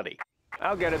 quality.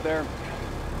 I'll get it there.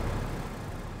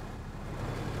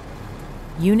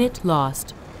 Unit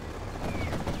lost.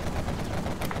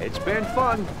 It's been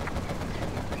fun.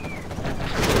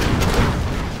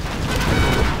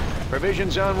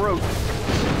 Provisions en route.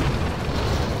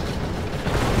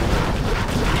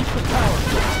 Reach the power.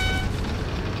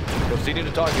 Proceeding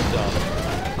to target zone.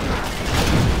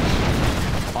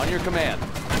 On your command.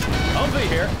 Humvee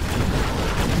here.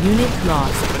 Unit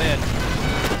lost. Moving in.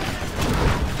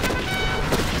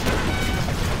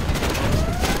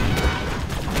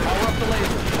 Power up the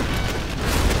laser.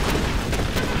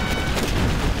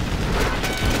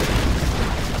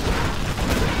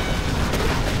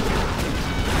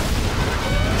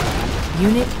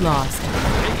 Unit lost.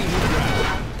 Taking new ground.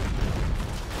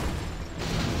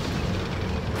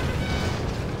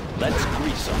 Let's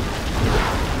grease them.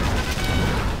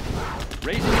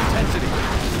 Raising intensity.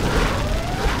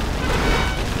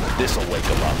 This'll wake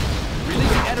them up.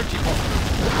 Releasing energy pump.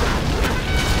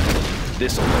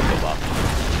 This'll wake them up.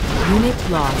 Unit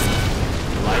lost.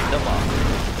 Light them up.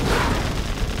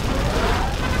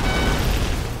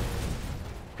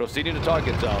 Proceeding to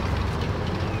target zone.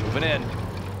 Moving in.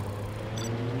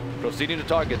 Proceeding to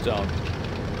target zone.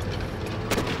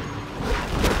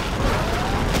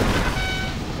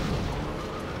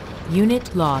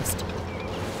 Unit lost.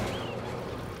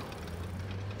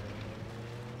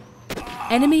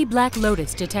 Enemy Black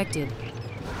Lotus detected.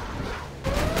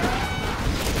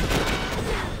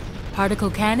 Particle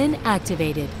cannon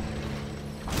activated.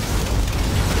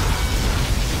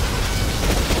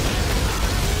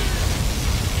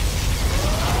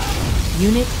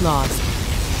 Unit lost.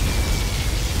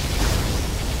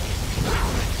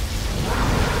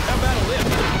 How about a lift?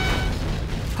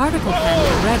 Particle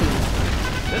cannon ready.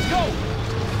 Let's go!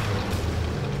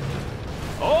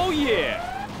 Oh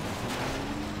yeah!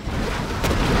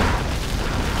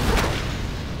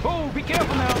 Oh, be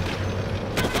careful now!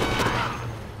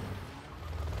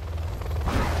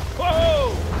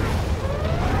 Whoa!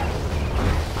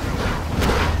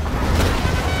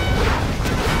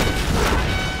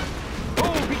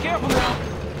 Oh, be careful now!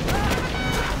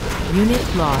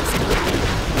 Unit lost.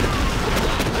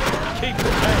 Keep the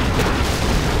tank!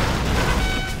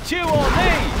 Chew on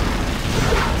me!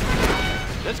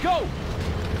 Let's go!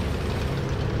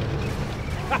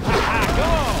 Come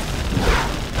on!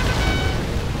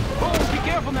 Oh, be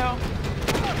careful now!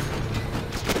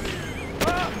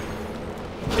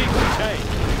 Keep the tank!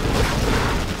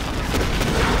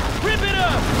 Rip it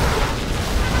up!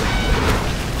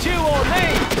 Chew on me!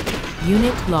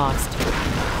 Unit lost.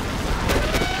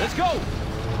 Let's go!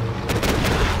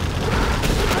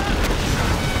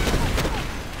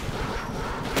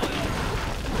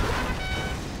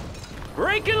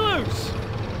 Breaking loose!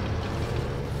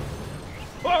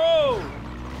 Whoa!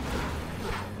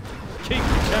 Keep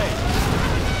the change.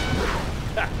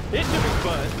 It should be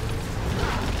fun.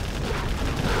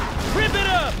 Rip it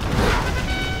up!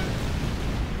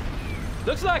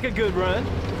 Looks like a good run.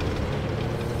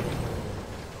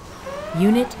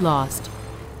 Unit lost.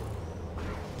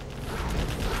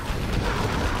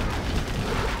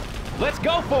 Let's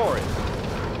go for it!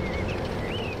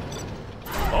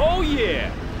 Oh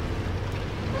yeah!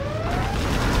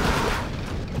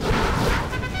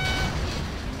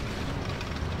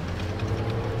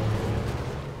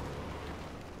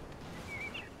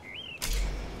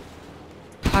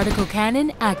 Particle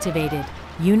cannon activated.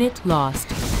 Unit lost.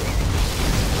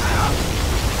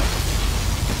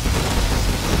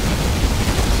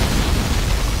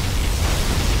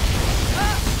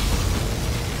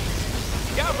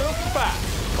 Got real spot.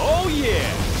 Oh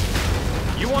yeah!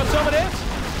 You want some of this?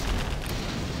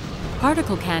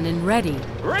 Particle cannon ready.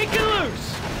 Break it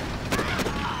loose!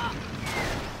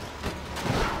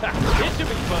 It should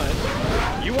be fun.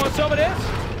 You want some of this?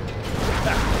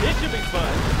 It should be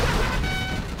fun.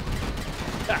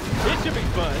 It should be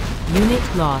fun.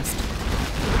 Unit lost.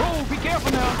 Oh, be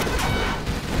careful now.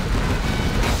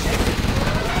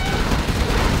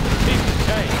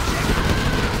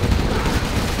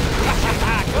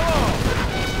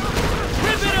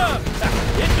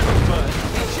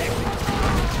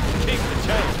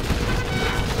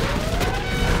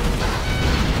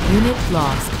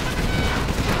 lost.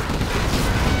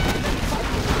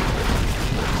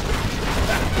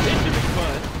 This should be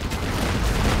fun.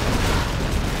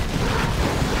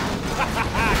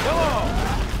 Come on.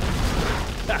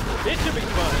 This should be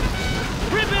fun.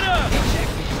 Rip it up.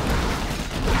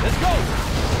 Let's go.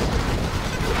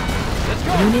 Let's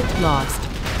go. Unit lost.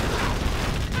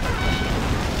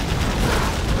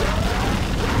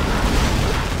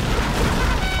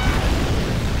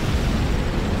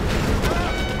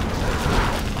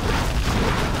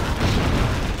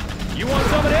 You want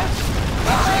some of this?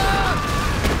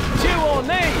 Chew on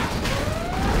these.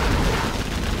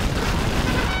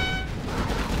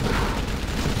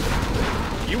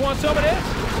 You want some of this?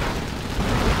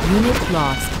 Unit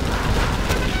lost.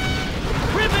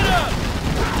 Rip it up!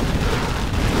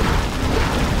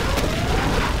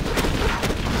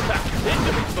 This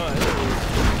should be fun.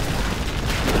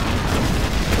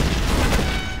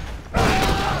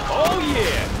 Oh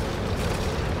yeah!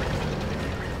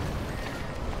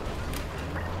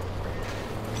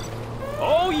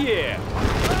 Oh yeah!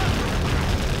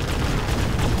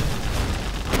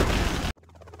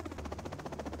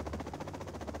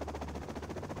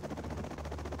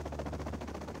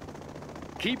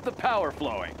 Keep the power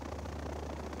flowing.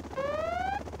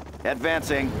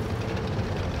 Advancing.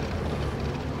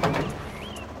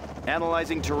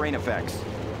 Analyzing terrain effects.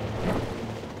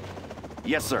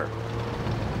 Yes, sir.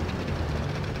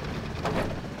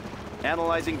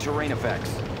 Analyzing terrain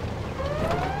effects.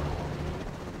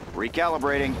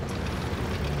 Recalibrating.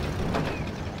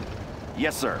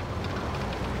 Yes, sir.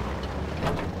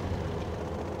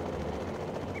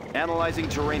 Analyzing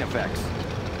terrain effects.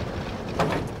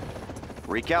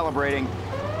 Recalibrating.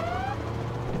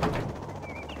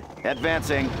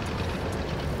 Advancing.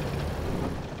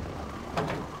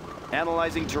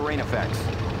 Analyzing terrain effects.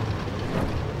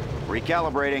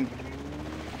 Recalibrating.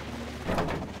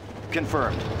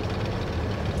 Confirmed.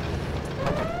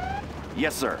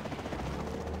 Yes, sir.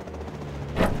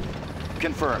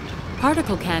 Confirmed.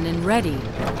 Particle cannon ready.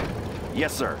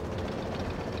 Yes, sir.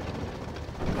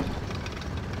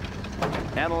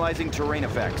 Analyzing terrain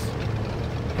effects.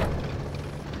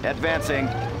 Advancing.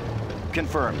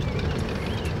 Confirmed.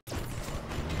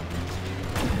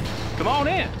 Come on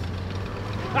in.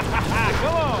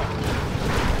 Come on.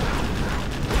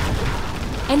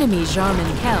 Enemy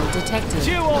Jarman Kell detected.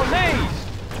 Chew on these.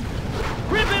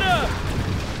 Rip it up.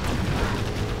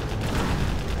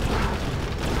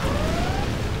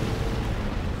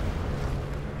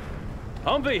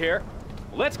 Humvee here.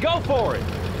 Let's go for it.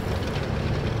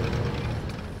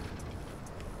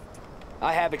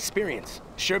 I have experience.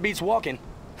 Sure beats walking.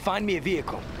 Find me a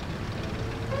vehicle.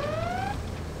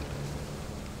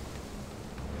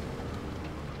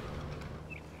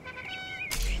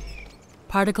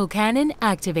 Particle cannon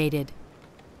activated.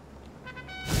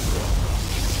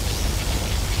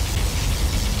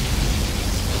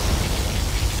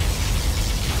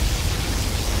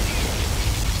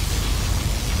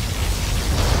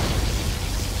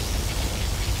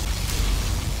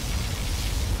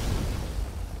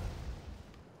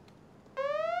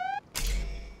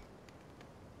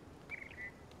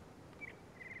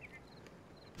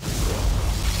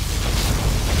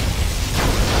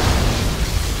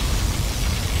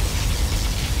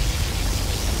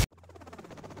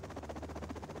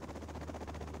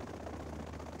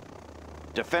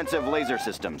 Defensive laser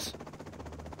systems.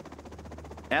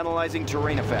 Analyzing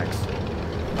terrain effects.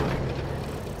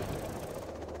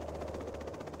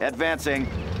 Advancing.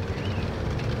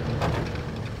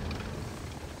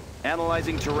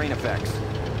 Analyzing terrain effects.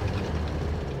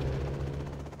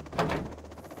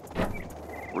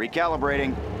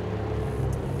 Recalibrating.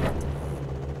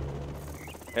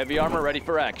 Heavy armor ready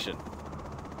for action.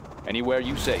 Anywhere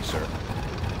you say, sir.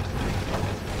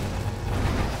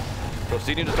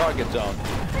 Proceeding to target zone.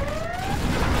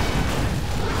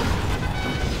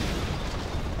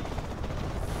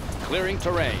 Clearing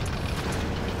terrain.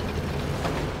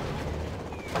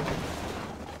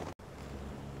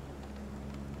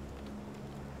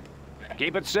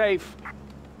 Keep it safe.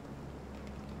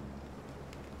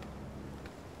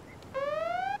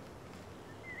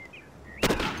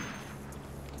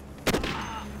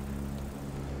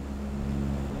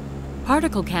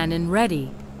 Particle cannon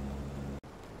ready.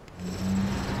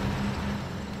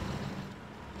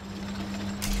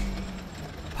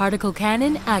 Particle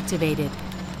cannon activated.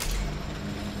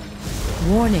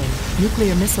 Warning,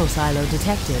 nuclear missile silo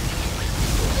detected.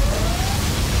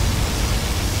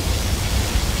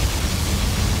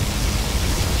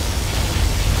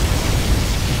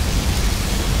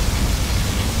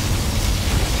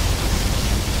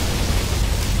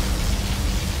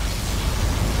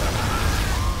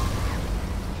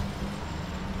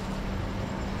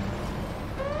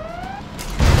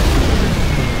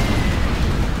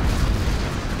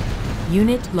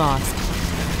 Unit lost.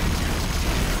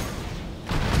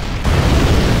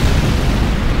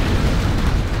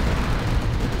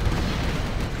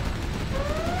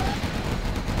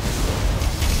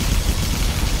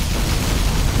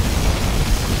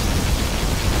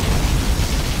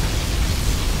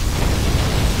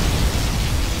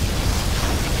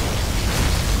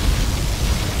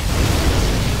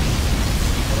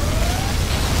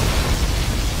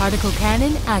 Particle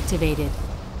cannon activated.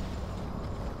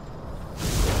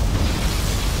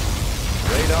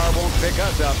 Radar won't pick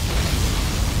us up.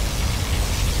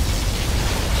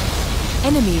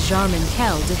 Enemy Jarman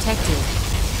Kell detected.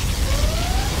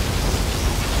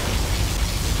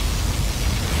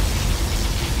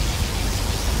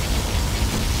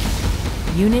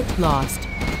 Unit lost.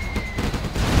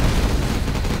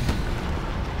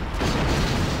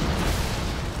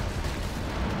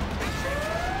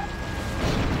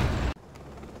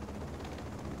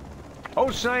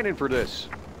 Who's signing for this?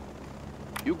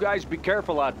 You guys be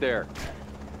careful out there.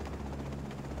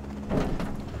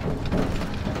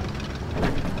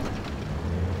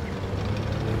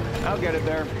 I'll get it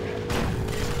there.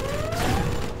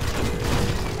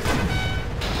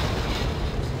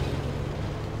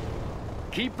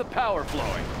 Keep the power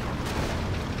flowing.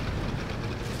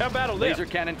 How about a laser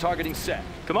cannon targeting set?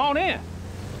 Come on in.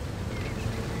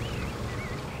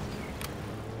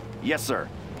 Yes, sir.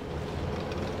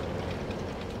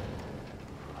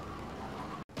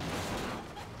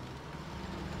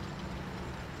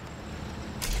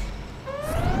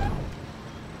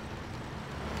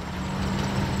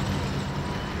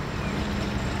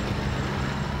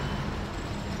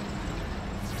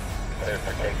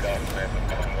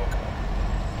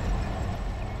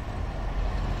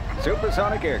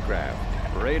 Supersonic aircraft.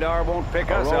 Radar won't pick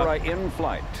us up. Aurora in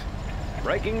flight.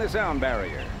 Breaking the sound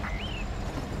barrier.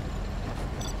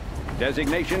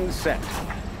 Designation set.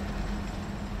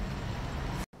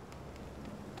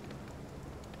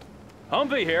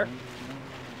 Humvee here.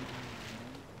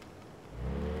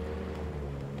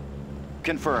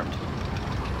 Confirmed.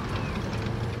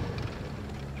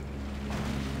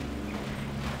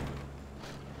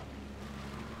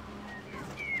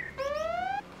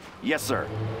 Yes, sir.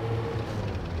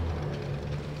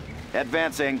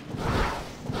 Advancing.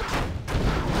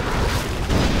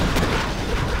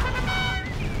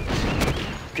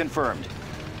 Confirmed.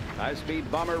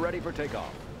 High-speed bomber ready for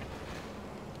takeoff.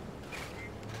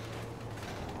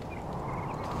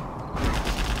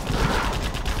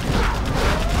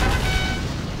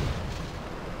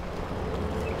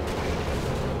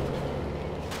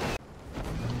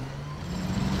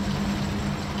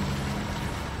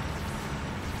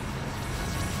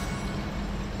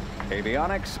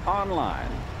 Avionics online.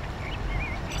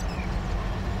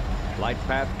 Flight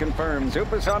path confirmed.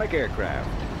 Supersonic aircraft.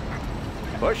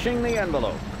 Pushing the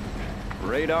envelope.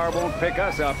 Radar won't pick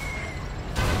us up.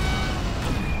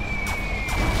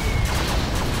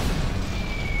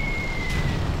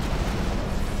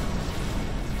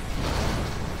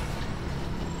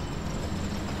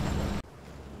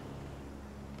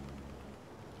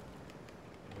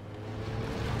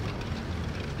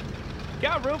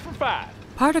 Got room for 5.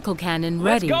 Particle cannon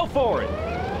ready. Let's go for it.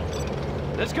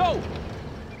 Let's go.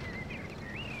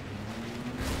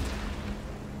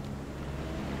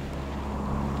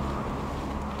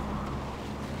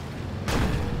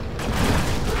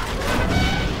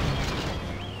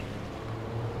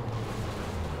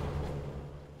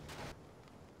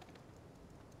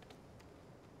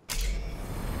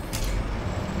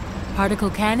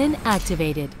 Particle cannon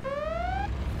activated.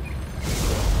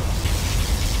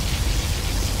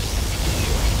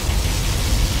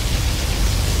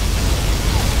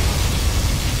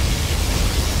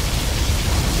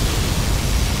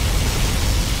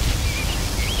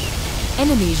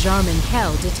 Enemy Jarman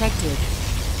Kell detected.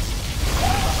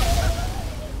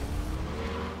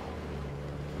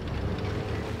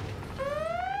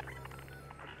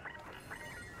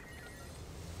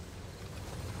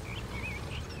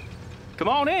 Come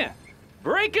on in.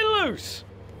 Break it loose.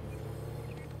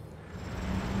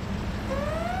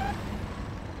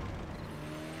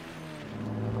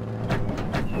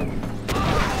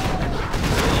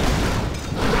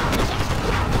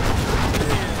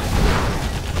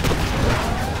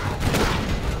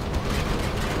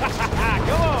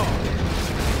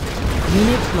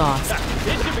 Unit lost.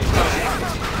 It should be fine.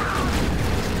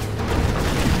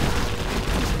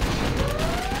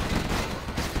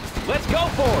 Let's go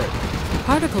for it.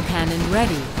 Particle cannon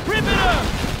ready. Rip it up.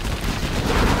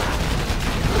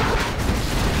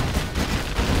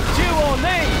 Chew on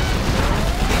me.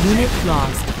 Unit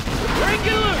lost. Break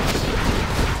it loose.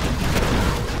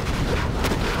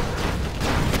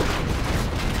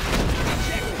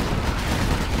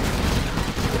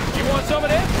 want some of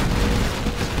this?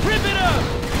 Rip it up!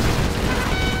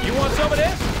 You want some of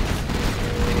this?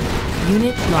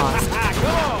 Unit lost.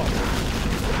 Come on!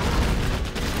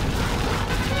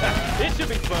 This should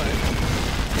be fun.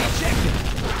 Check it.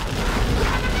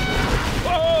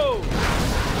 Whoa!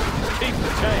 Keep the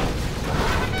change.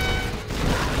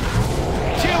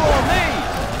 Chill on me!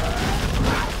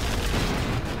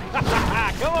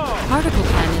 Come on! Particle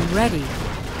cannon ready.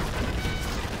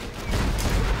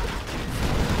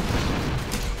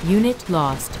 Unit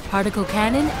lost. Particle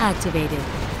cannon activated.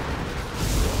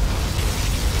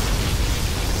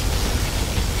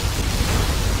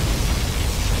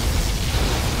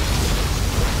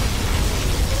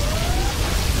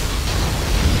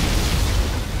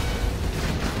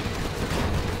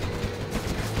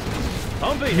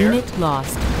 I'll be here. Unit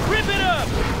lost. Rip it up!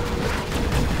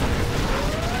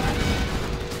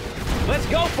 Let's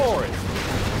go for it!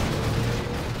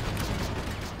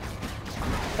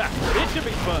 It should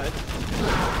be fun.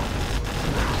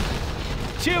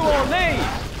 Chew on these!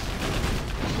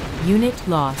 Unit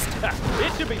lost.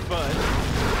 It should be fun.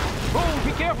 Oh,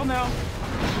 be careful now.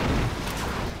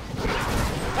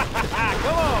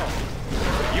 Come on!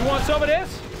 You want some of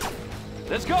this?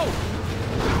 Let's go!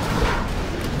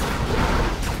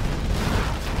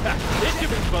 This should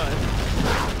be fun.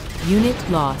 Unit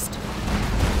lost.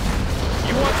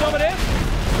 You want some of this?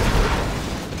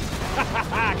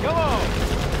 Come on!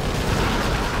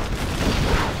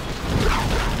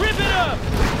 Rip it up!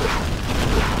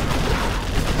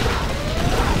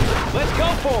 Let's go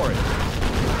for it!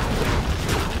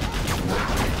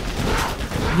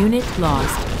 Unit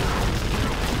lost.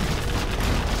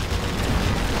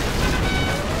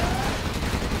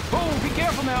 Oh, be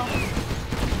careful now!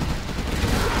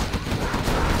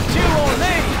 Chew on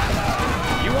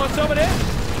these! You want some of this?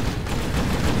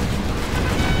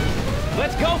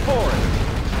 Let's go for it!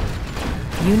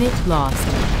 Unit lost.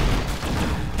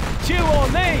 Chew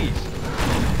on these!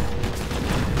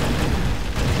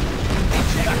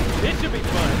 It should be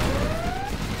fun.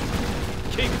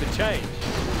 Keep the change.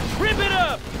 Rip it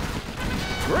up!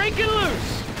 Break it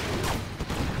loose!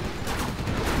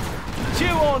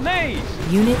 Chew on these!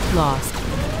 Unit lost.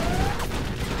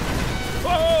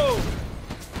 Whoa!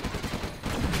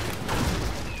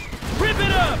 Rip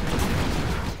it up!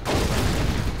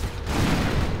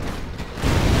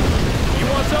 You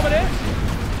want some of this?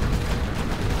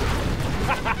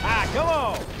 Come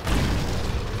on!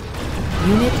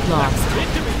 Unit lost. It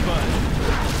should be fun.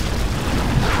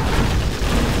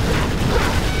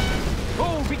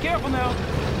 Oh, be careful now.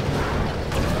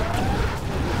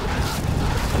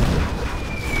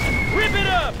 Rip it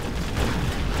up!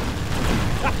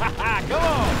 Come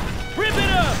on! Rip it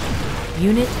up!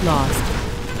 Unit lost.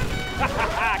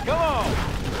 Come on!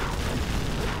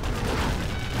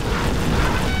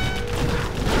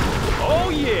 Oh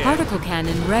yeah! Particle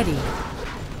cannon ready.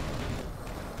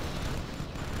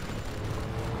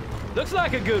 Looks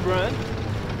like a good run.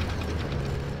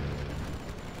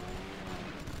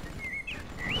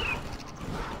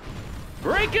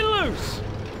 Break it loose!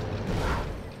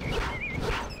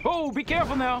 Oh, be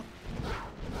careful now.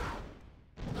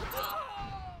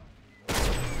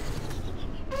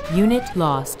 Unit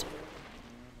lost.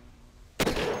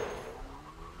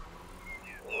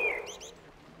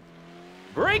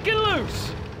 Break it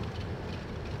loose!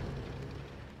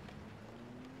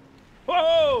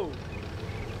 Whoa!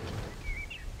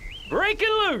 Break it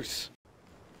loose!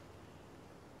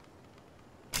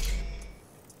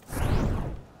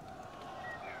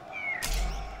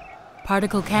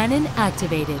 Particle cannon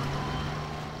activated.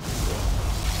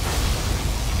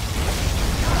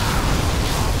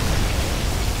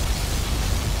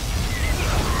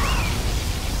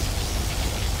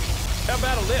 How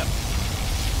about a lift?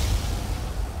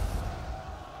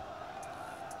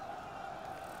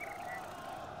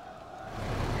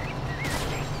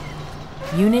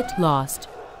 Unit lost.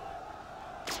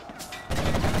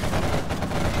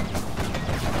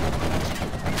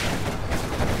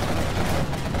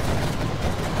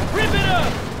 Rip it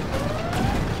up!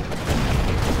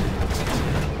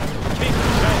 Keep the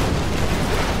change.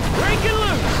 Break it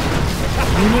loose!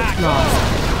 Unit lost.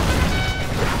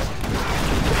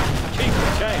 Keep the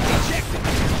change.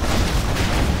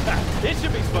 This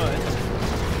should be fun.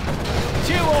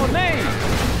 Chew on these!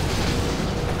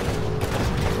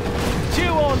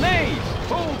 Chew on these!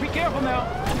 Oh, be careful now.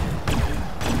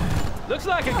 Looks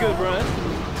like a good run.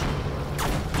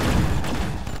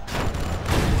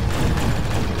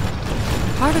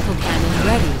 Particle cannon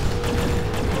ready.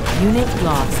 Unit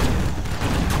lost.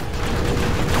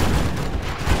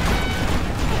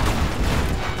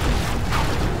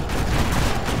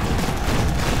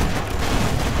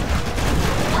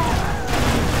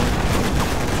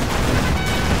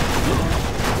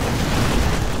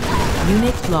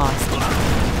 Unit lost.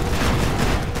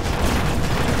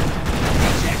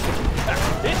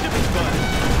 This should be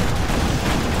fun.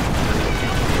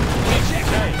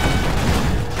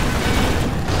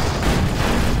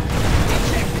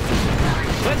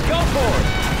 Let's go for it.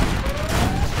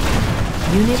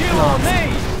 Unit Chew on lost. me.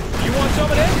 You want some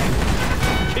of this?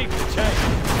 Keep the change.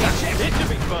 It should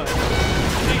be fun.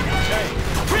 Keep the change.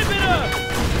 Rip it up.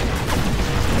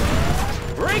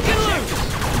 Break it loose.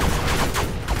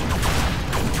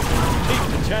 Keep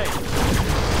the change.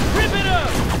 Rip it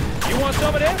up. You want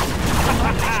some of this?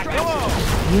 Come on.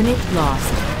 Unit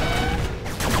lost.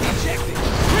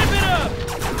 Rip it up.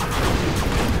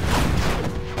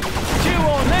 Chew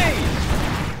on these.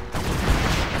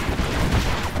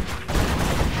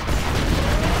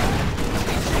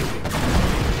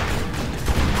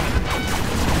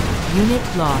 Unit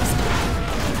lost.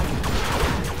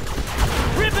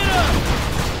 Rip it up.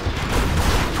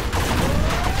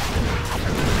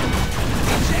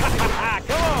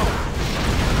 Come on.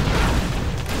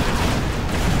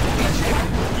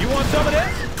 You want some of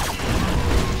this?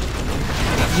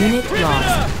 Unit Rip it lost.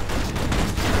 up.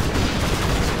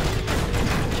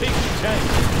 Keep the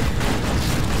change.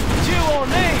 Chew on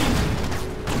these.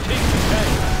 Keep the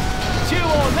change. Chew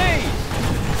on these.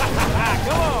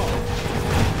 Come on.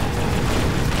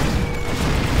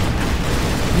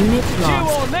 Unit Chew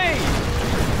lost. on these.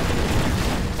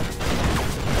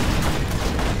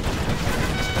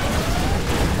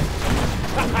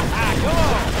 Come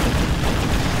on.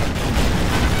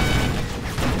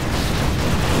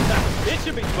 It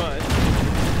should be fun.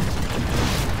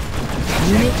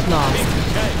 Unit Keep lost. the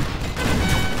change.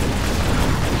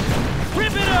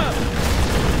 Rip it up.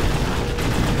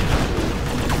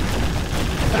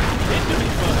 It should be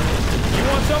fun. You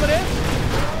want some of this?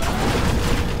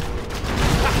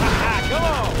 Come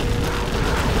on.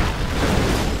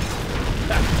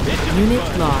 It should be Unit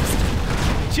fun. lost.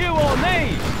 Chew on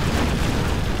these.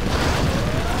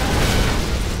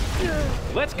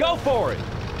 Let's go for it.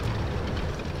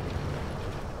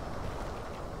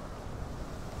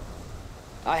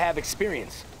 I have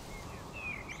experience.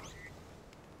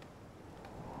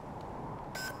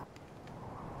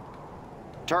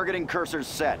 Targeting cursors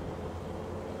set.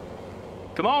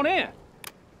 Come on in.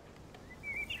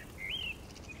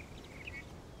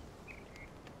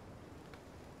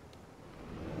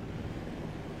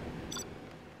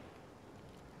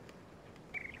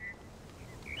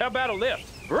 How about a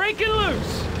lift? Break it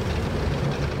loose!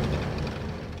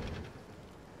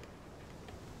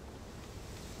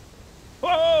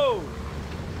 Whoa!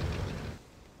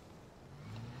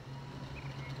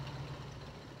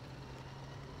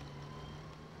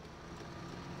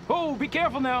 Oh, be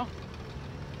careful now.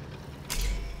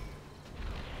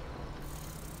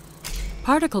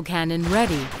 Particle cannon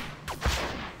ready.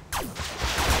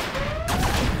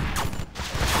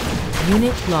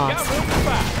 Unit Got lost. room for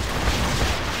five.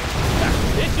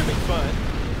 It should be fun.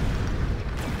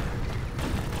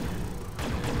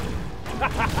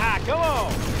 Come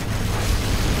on.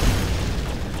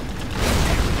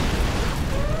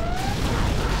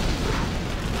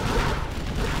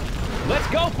 Let's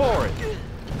go for it.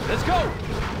 Let's go.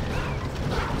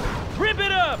 Rip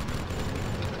it up.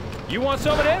 You want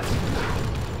some of this?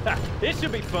 It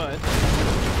should be fun.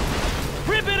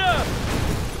 Rip it up.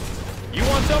 You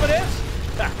want some of this?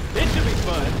 It should be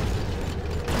fun.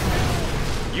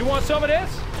 You want some of this?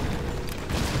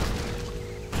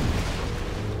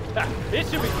 It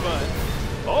should be fun.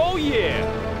 Oh, yeah.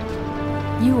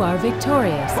 You are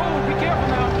victorious. Oh, be careful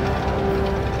now.